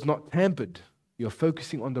with the Lord's not tampered. You're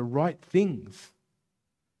focusing on the right things.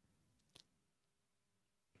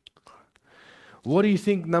 What do you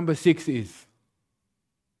think number 6 is?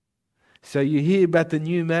 So you hear about the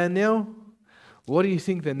new man now. What do you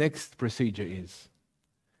think the next procedure is?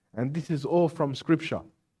 And this is all from Scripture.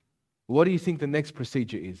 What do you think the next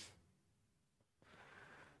procedure is?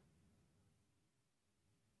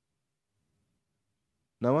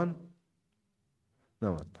 No one?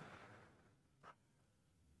 No one.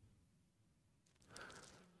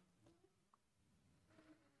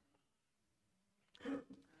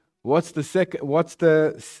 What's the second? What's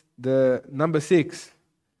the number 6?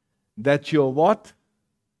 That you're what?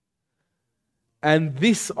 And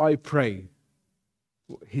this I pray.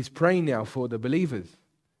 He's praying now for the believers.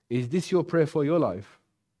 Is this your prayer for your life?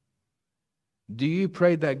 Do you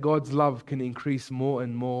pray that God's love can increase more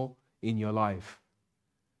and more in your life?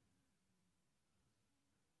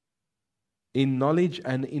 In knowledge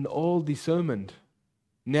and in all discernment.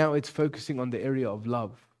 Now it's focusing on the area of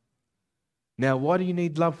love. Now, what do you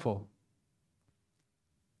need love for?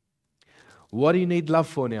 What do you need love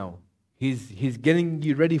for now? He's getting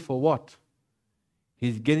you ready for what?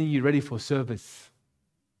 He's getting you ready for service.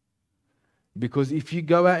 Because if you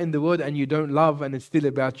go out in the world and you don't love and it's still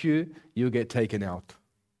about you, you'll get taken out.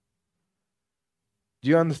 Do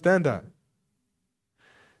you understand that?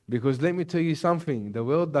 Because let me tell you something, the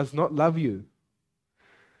world does not love you.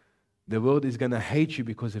 The world is going to hate you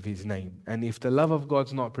because of His name. And if the love of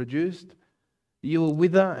God's not produced, you will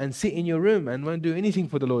wither and sit in your room and won't do anything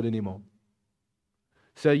for the Lord anymore.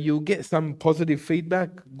 So you'll get some positive feedback,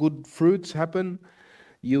 good fruits happen.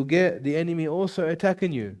 You'll get the enemy also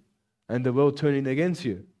attacking you and the world turning against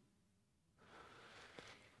you.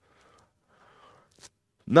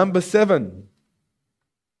 Number 7.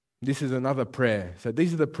 This is another prayer. So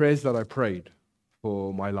these are the prayers that I prayed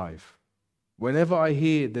for my life. Whenever I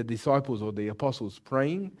hear the disciples or the apostles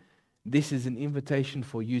praying, this is an invitation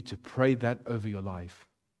for you to pray that over your life.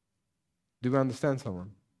 Do you understand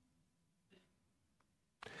someone?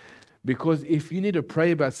 Because if you need to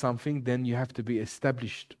pray about something, then you have to be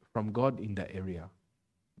established from God in that area.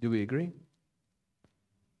 Do we agree?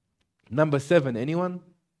 Number 7, anyone?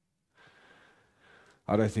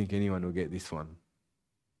 I don't think anyone will get this one.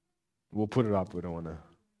 We'll put it up. We don't want to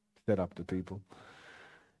set up the people.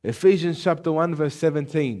 Ephesians chapter 1 verse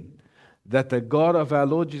 17. That the God of our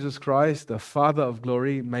Lord Jesus Christ, the Father of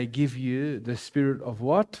glory, may give you the spirit of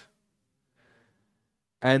what?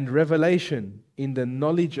 And revelation in the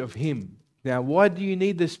knowledge of Him. Now, why do you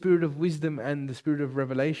need the spirit of wisdom and the spirit of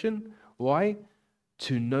revelation? Why?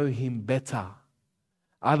 To know Him better.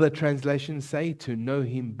 Other translations say to know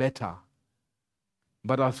Him better.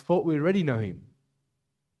 But I thought we already know Him.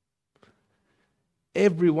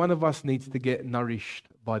 Every one of us needs to get nourished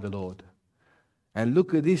by the Lord. And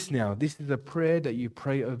look at this now. This is a prayer that you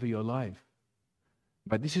pray over your life.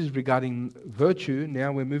 But this is regarding virtue.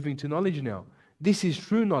 Now we're moving to knowledge now. This is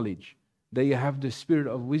true knowledge. That you have the spirit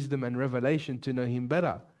of wisdom and revelation to know Him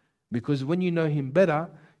better. Because when you know Him better,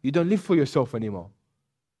 you don't live for yourself anymore.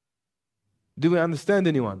 Do we understand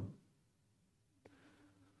anyone?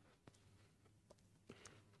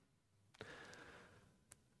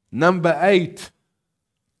 Number 8.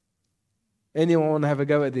 Anyone want to have a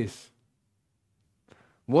go at this?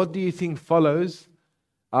 What do you think follows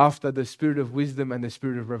after the spirit of wisdom and the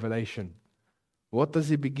spirit of revelation? What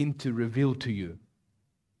does it begin to reveal to you?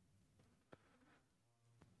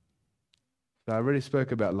 So I already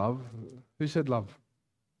spoke about love. Who said love?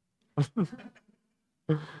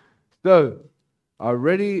 So, I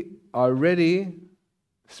already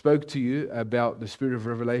spoke to you about the spirit of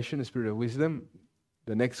revelation, the spirit of wisdom.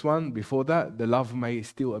 The next one, before that, the love may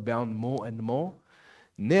still abound more and more.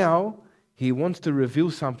 Now, He wants to reveal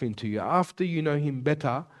something to you. After you know Him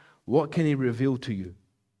better, what can He reveal to you?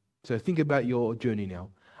 So think about your journey now.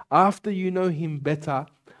 After you know Him better,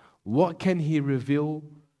 what can He reveal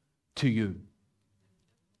to you?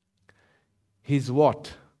 His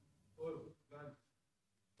what?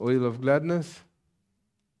 Oil of gladness.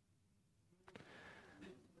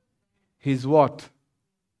 His what?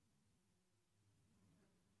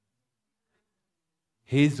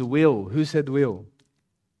 His will. Who said will?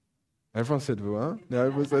 Everyone said will, huh? No,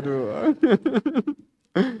 everyone said will.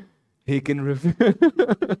 Huh? He can reveal.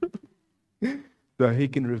 So He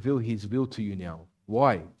can reveal His will to you now.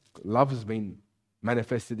 Why? Love has been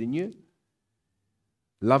manifested in you.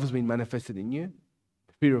 Love has been manifested in you.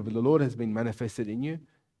 The fear of the Lord has been manifested in you.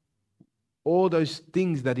 All those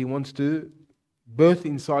things that He wants to birth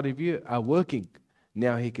inside of you are working.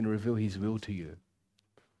 Now He can reveal His will to you.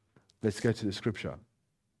 Let's go to the scripture.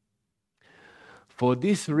 For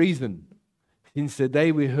this reason, since the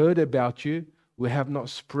day we heard about you, we have not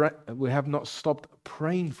stopped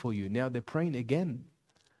praying for you. Now they're praying again.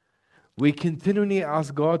 We continually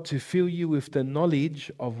ask God to fill you with the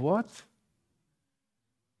knowledge of what?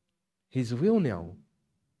 His will now.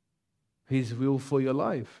 His will for your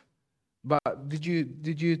life. But did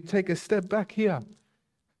you take a step back here?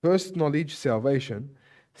 First knowledge, salvation.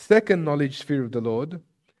 Second knowledge, fear of the Lord.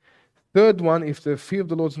 Third one, if the fear of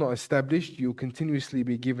the Lord is not established, you'll continuously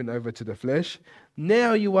be given over to the flesh.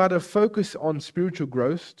 Now you are to focus on spiritual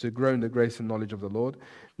growth, to grow in the grace and knowledge of the Lord.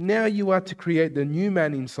 Now you are to create the new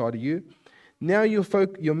man inside of you. Now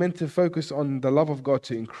you're meant to focus on the love of God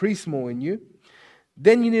to increase more in you.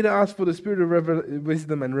 Then you need to ask for the spirit of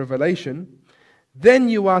wisdom and revelation. Then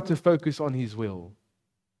you are to focus on His will.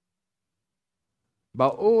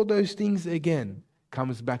 But all those things again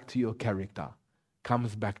comes back to your character,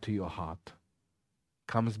 comes back to your heart,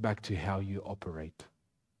 comes back to how you operate.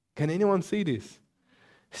 Can anyone see this?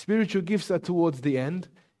 Spiritual gifts are towards the end.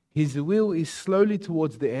 His will is slowly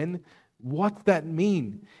towards the end. What that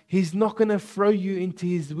mean? He's not going to throw you into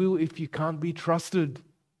His will if you can't be trusted.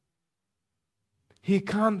 He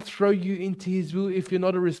can't throw you into His will if you're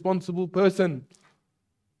not a responsible person.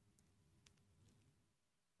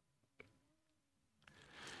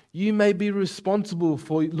 You may be responsible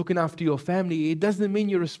for looking after your family. It doesn't mean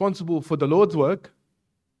you're responsible for the Lord's work.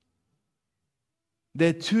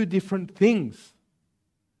 They're two different things.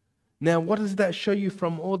 Now, what does that show you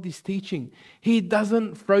from all this teaching? He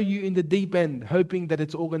doesn't throw you in the deep end hoping that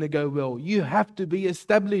it's all going to go well. You have to be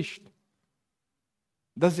established.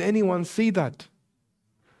 Does anyone see that?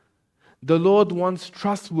 The Lord wants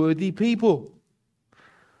trustworthy people.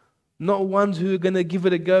 Not ones who are going to give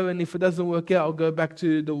it a go, and if it doesn't work out, I'll go back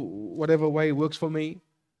to the whatever way works for me.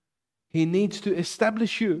 He needs to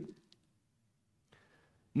establish you.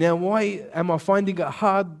 Now, why am I finding it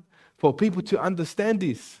hard for people to understand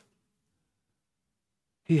this?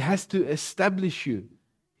 He has to establish you.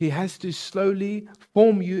 He has to slowly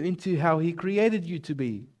form you into how He created you to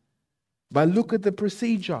be. But look at the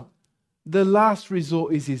procedure. The last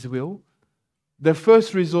resort is His will. The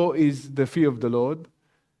first resort is the fear of the Lord.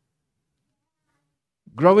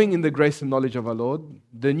 Growing in the grace and knowledge of our Lord.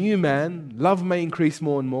 The new man, love may increase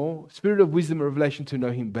more and more. Spirit of wisdom and revelation to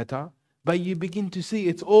know Him better. But you begin to see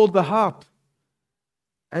it's all the heart.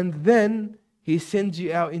 And then He sends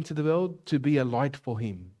you out into the world to be a light for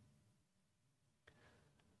Him.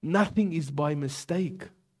 Nothing is by mistake.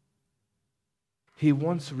 He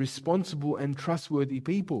wants responsible and trustworthy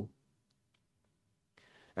people.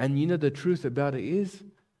 And you know the truth about it is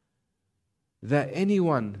that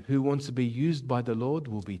anyone who wants to be used by the Lord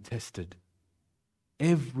will be tested.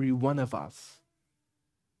 Every one of us,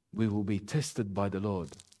 we will be tested by the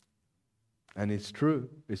Lord. And it's true.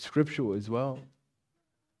 It's scriptural as well.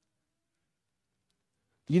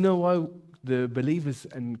 You know why the believers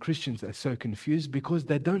and Christians are so confused? Because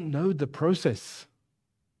they don't know the process.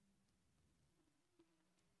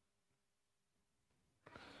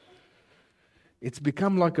 It's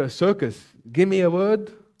become like a circus. Give me a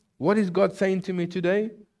word. What is God saying to me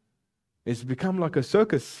today? It's become like a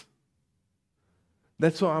circus.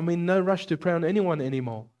 That's why I'm in no rush to pray on anyone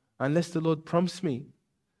anymore, unless the Lord prompts me.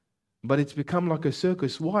 But it's become like a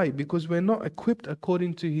circus. Why? Because we're not equipped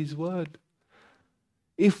according to His word.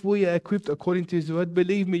 If we are equipped according to His word,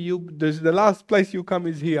 believe me, the last place you come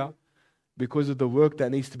is here because of the work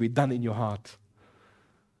that needs to be done in your heart.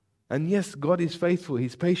 And yes, God is faithful.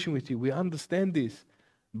 He's patient with you. We understand this.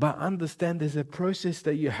 But understand there's a process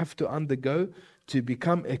that you have to undergo to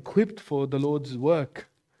become equipped for the Lord's work.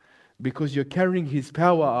 Because you're carrying His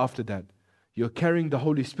power after that. You're carrying the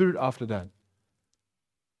Holy Spirit after that.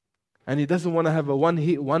 And He doesn't want to have a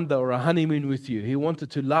one-hit wonder or a honeymoon with you. He wants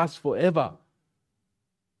it to last forever.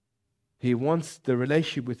 He wants the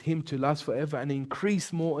relationship with Him to last forever and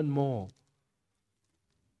increase more and more.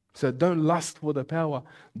 So don't lust for the power.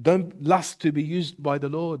 Don't lust to be used by the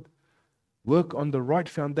Lord. Work on the right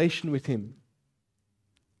foundation with Him.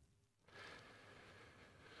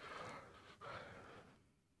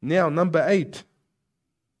 Now, number 8.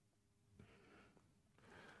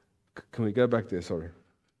 Can we go back there? Sorry.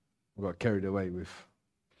 I got carried away with.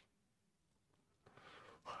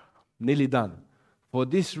 Nearly done. For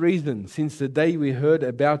this reason, since the day we heard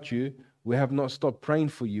about you, we have not stopped praying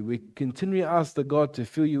for you. We continually ask the God to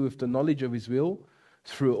fill you with the knowledge of His will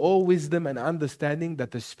through all wisdom and understanding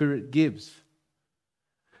that the Spirit gives,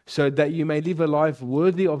 so that you may live a life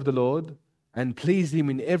worthy of the Lord and please Him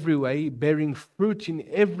in every way, bearing fruit in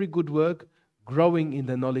every good work, growing in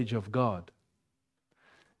the knowledge of God.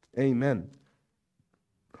 Amen.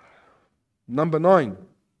 Number 9,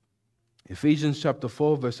 Ephesians chapter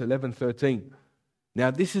 4, verse 11-13. Now,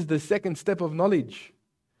 this is the second step of knowledge.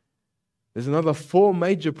 There's another 4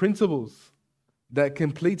 major principles that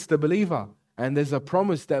completes the believer. And there's a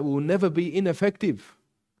promise that will never be ineffective.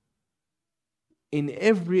 In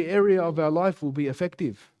every area of our life will be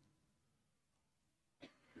effective.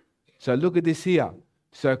 So look at this here.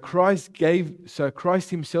 So Christ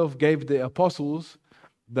Himself gave the apostles,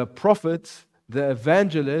 the prophets, the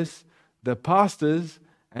evangelists, the pastors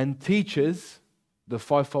and teachers, the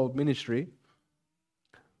fivefold ministry,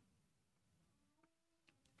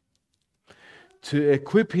 to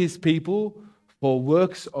equip his people for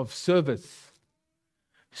works of service,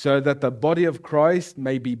 so that the body of Christ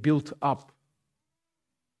may be built up.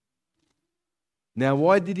 Now,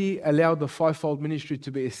 why did he allow the fivefold ministry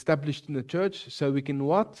to be established in the church? So we can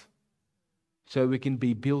what? So we can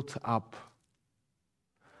be built up.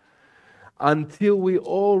 Until we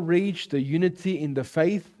all reach the unity in the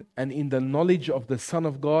faith and in the knowledge of the Son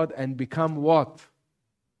of God and become what?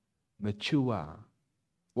 Mature.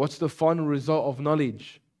 What's the final result of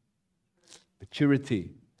knowledge?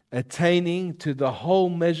 Maturity. Attaining to the whole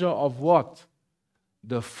measure of what?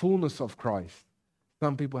 The fullness of Christ.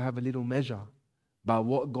 Some people have a little measure. But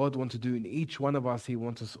what God wants to do in each one of us, He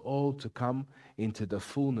wants us all to come into the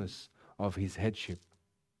fullness of His headship.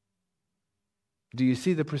 Do you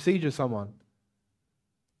see the procedure, someone?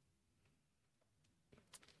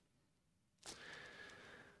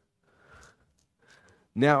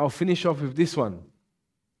 Now I'll finish off with this one.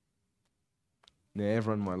 Now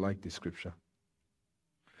everyone might like this scripture.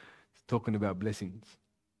 It's talking about blessings.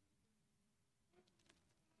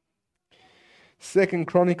 2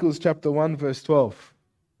 Chronicles chapter 1 verse 12.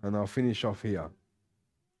 And I'll finish off here.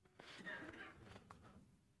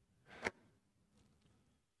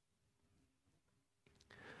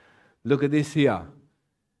 Look at this here.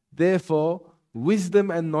 Therefore, wisdom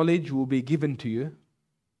and knowledge will be given to you.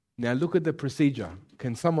 Now look at the procedure.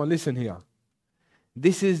 Can someone listen here?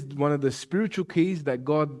 This is one of the spiritual keys that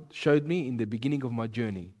God showed me in the beginning of my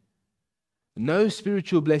journey. No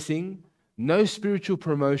spiritual blessing, no spiritual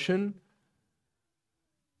promotion.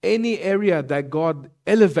 Any area that God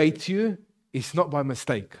elevates you is not by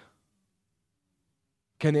mistake.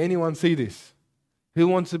 Can anyone see this? Who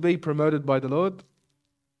wants to be promoted by the Lord?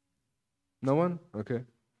 No one? Okay.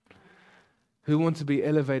 Who wants to be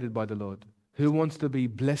elevated by the Lord? Who wants to be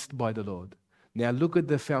blessed by the Lord? Now look at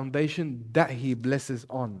the foundation that He blesses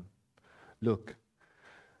on. Look.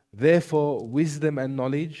 Therefore, wisdom and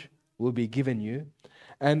knowledge will be given you.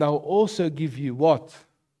 And I'll also give you what?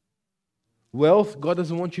 Wealth. God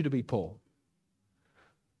doesn't want you to be poor.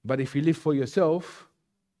 But if you live for yourself,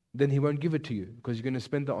 then He won't give it to you because you're going to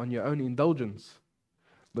spend it on your own indulgence.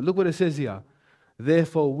 But look what it says here.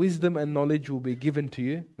 Therefore, wisdom and knowledge will be given to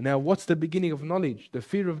you. Now, what's the beginning of knowledge? The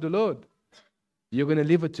fear of the Lord. You're going to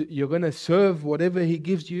live it. You're going to serve whatever He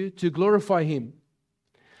gives you to glorify Him.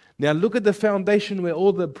 Now, look at the foundation where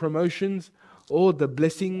all the promotions, all the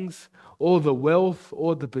blessings, all the wealth,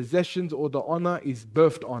 all the possessions, all the honor is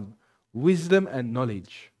birthed on. Wisdom and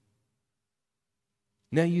knowledge.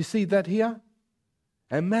 Now, you see that here?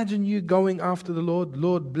 Imagine you going after the Lord.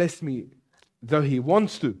 Lord, bless me, though He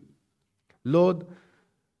wants to. Lord,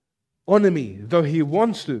 honor me, though He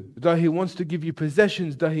wants to. Though He wants to give you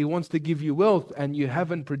possessions, though He wants to give you wealth, and you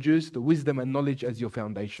haven't produced the wisdom and knowledge as your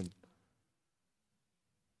foundation.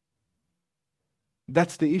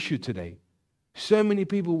 That's the issue today. So many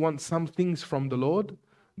people want some things from the Lord,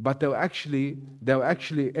 but they'll actually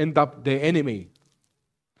end up their enemy.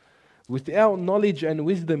 Without knowledge and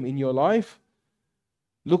wisdom in your life,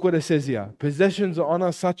 look what it says here. Possessions of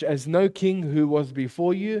honor such as no king who was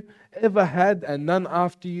before you ever had, and none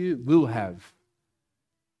after you will have.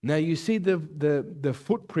 Now you see the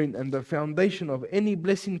footprint and the foundation of any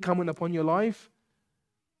blessing coming upon your life.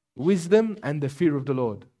 Wisdom and the fear of the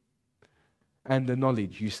Lord. And the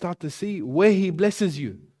knowledge. You start to see where He blesses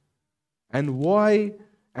you. And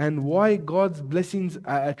why God's blessings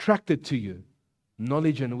are attracted to you.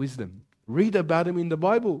 Knowledge and wisdom. Read about Him in the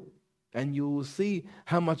Bible. And you will see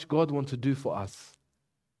how much God wants to do for us.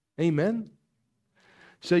 Amen.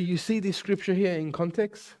 So you see this scripture here in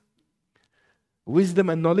context.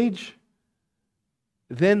 Wisdom and knowledge.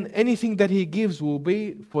 Then anything that He gives will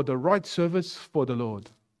be for the right service for the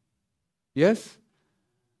Lord. Yes?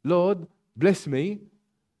 Lord, bless me.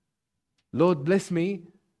 Lord, bless me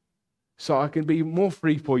so I can be more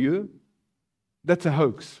free for you. That's a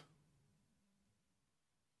hoax.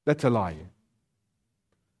 That's a lie.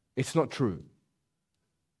 It's not true.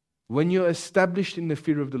 When you're established in the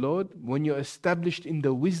fear of the Lord, when you're established in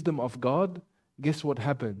the wisdom of God, guess what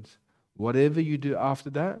happens? Whatever you do after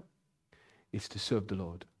that is to serve the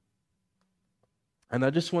Lord. And I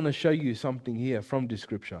just want to show you something here from this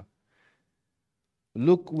scripture.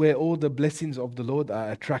 Look where all the blessings of the Lord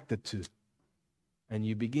are attracted to. And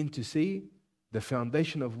you begin to see the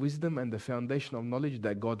foundation of wisdom and the foundation of knowledge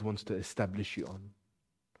that God wants to establish you on.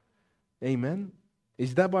 Amen.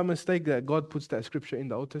 Is that by mistake that God puts that scripture in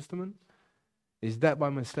the Old Testament? Is that by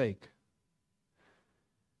mistake?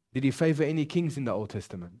 Did He favor any kings in the Old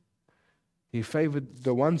Testament? He favored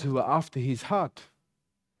the ones who were after his heart.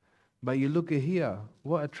 But you look at here,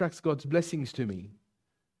 what attracts God's blessings to me?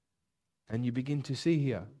 And you begin to see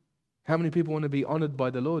here, how many people want to be honored by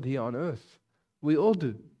the Lord here on earth? We all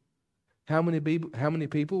do. How many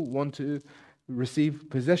people want to receive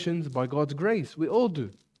possessions by God's grace? We all do.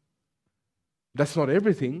 That's not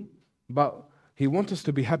everything, but He wants us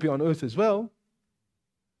to be happy on earth as well.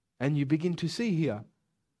 And you begin to see here,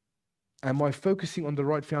 am I focusing on the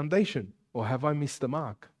right foundation, or have I missed the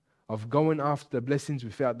mark of going after the blessings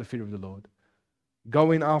without the fear of the Lord?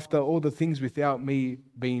 Going after all the things without me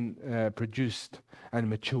being produced and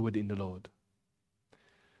matured in the Lord.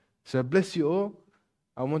 So bless you all.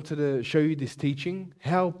 I wanted to show you this teaching,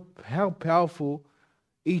 how powerful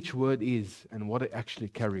each word is and what it actually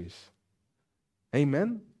carries.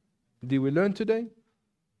 Amen? Did we learn today?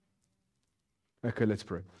 Okay, let's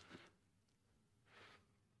pray.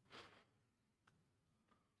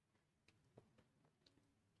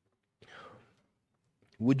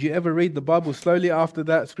 Would you ever read the Bible slowly after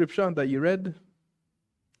that scripture that you read?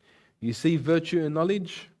 You see virtue and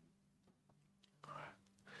knowledge?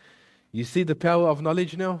 You see the power of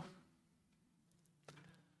knowledge now?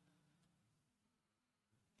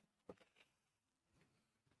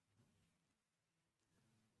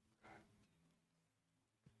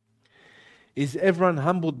 Is everyone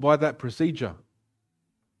humbled by that procedure?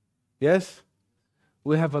 Yes?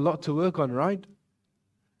 We have a lot to work on, right?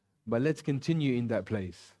 But let's continue in that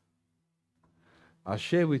place. I'll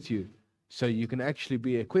share with you so you can actually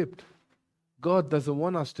be equipped. God doesn't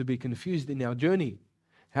want us to be confused in our journey.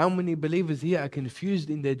 How many believers here are confused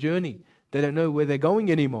in their journey? They don't know where they're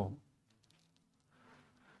going anymore.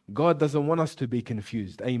 God doesn't want us to be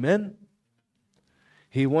confused. Amen?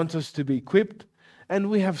 He wants us to be equipped, and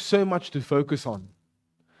we have so much to focus on.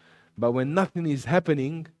 But when nothing is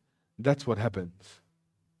happening, that's what happens.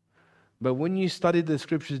 But when you study the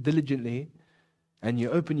scriptures diligently and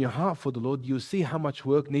you open your heart for the Lord, you'll see how much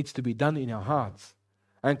work needs to be done in our hearts.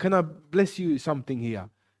 And can I bless you something here?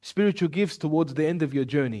 Spiritual gifts towards the end of your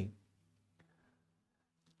journey.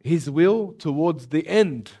 His will towards the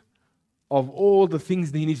end of all the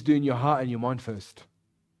things that He needs to do in your heart and your mind first.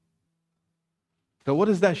 So what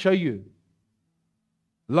does that show you?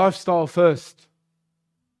 Lifestyle first.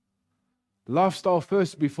 Lifestyle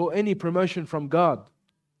first before any promotion from God.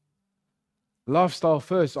 Lifestyle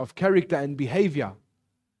first of character and behavior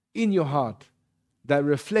in your heart that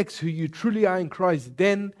reflects who you truly are in Christ.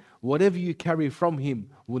 Then whatever you carry from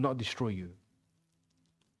Him will not destroy you.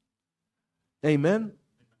 Amen?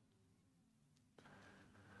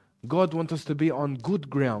 God wants us to be on good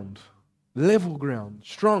ground, level ground,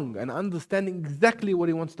 strong, and understanding exactly what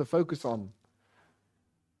He wants to focus on.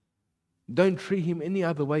 Don't treat Him any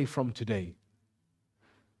other way from today.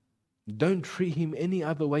 Don't treat Him any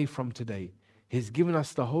other way from today. He's given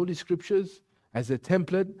us the Holy Scriptures as a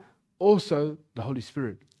template, also the Holy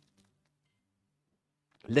Spirit.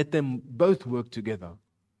 Let them both work together.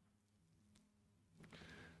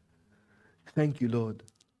 Thank you, Lord.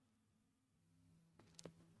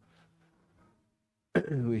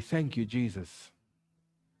 We thank you, Jesus.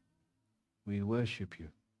 We worship you.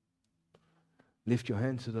 Lift your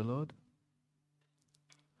hands to the Lord.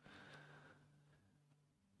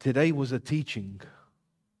 Today was a teaching.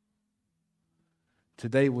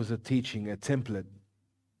 Today was a teaching, a template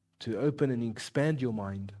to open and expand your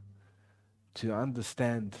mind to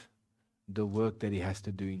understand the work that He has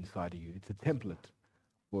to do inside of you. It's a template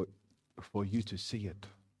for you to see it.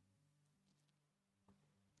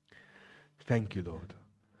 Thank you, Lord.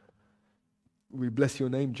 We bless your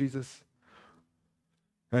name, Jesus,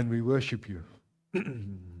 and we worship you.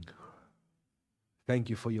 Thank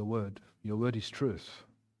you for your word. Your word is truth.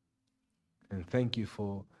 And thank you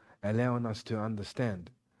for allowing us to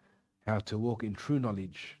understand how to walk in true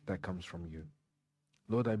knowledge that comes from you.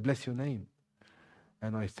 Lord, I bless your name,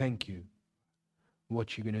 and I thank you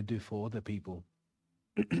what you're going to do for other people.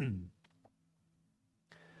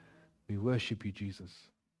 We worship you, Jesus.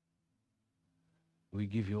 We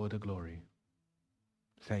give you all the glory.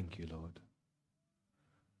 Thank you, Lord.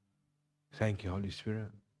 Thank you, Holy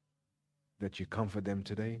Spirit, that you comfort them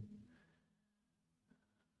today,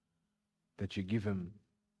 that you give them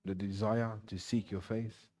the desire to seek your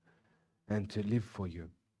face and to live for you.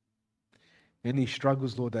 Any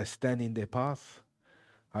struggles, Lord, that stand in their path,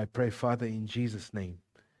 I pray, Father, in Jesus' name,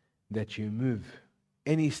 that you move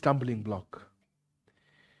any stumbling block.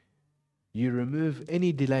 You remove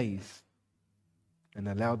any delays and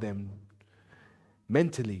allow them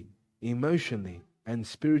mentally, emotionally, and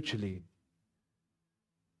spiritually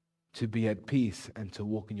to be at peace and to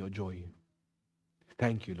walk in your joy.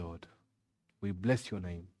 Thank you, Lord. We bless your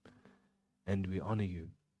name. and we honor you.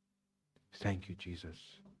 Thank you, Jesus.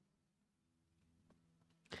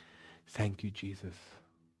 Thank you, Jesus.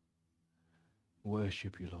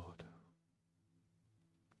 Worship you, Lord.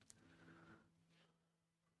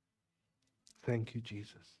 Thank you,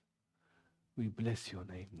 Jesus. We bless your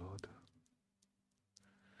name, Lord.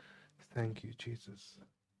 Thank you, Jesus.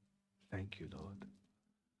 Thank you, Lord.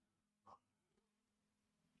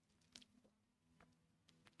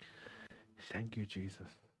 Thank you,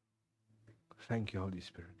 Jesus. Thank you, Holy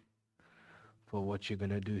Spirit, for what you're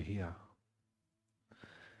going to do here.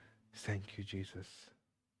 Thank you, Jesus.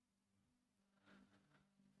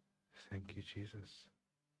 Thank you, Jesus.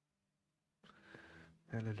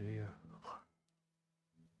 Hallelujah.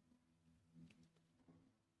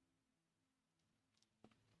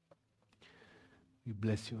 We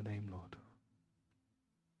bless your name, Lord.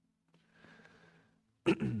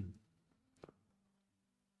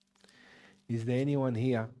 Is there anyone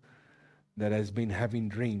here that has been having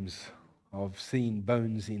dreams of seeing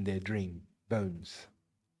bones in their dream? Bones,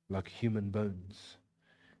 like human bones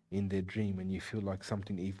in their dream, and you feel like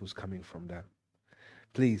something evil's coming from that?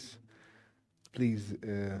 Please,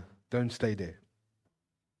 don't stay there.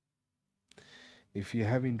 If you're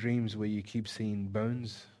having dreams where you keep seeing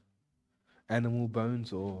bones, animal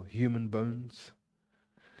bones or human bones,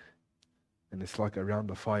 and it's like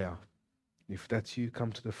around a fire, if that's you,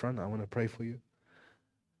 come to the front. I want to pray for you.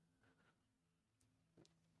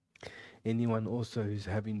 Anyone also who's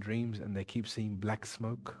having dreams and they keep seeing black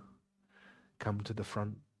smoke, come to the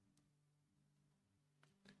front.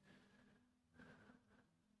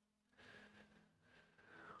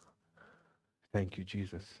 Thank you,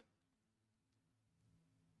 Jesus.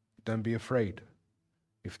 Don't be afraid.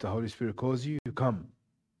 If the Holy Spirit calls you, you come.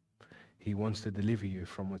 He wants to deliver you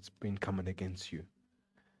from what's been coming against you.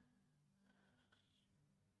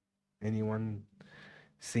 Anyone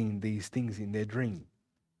seeing these things in their dream?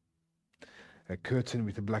 A curtain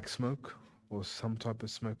with a black smoke or some type of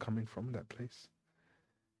smoke coming from that place?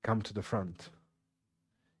 Come to the front.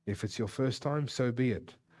 If it's your first time, so be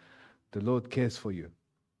it. The Lord cares for you.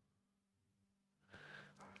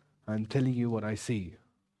 I'm telling you what I see.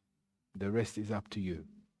 The rest is up to you.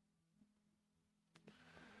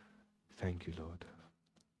 Thank you, Lord.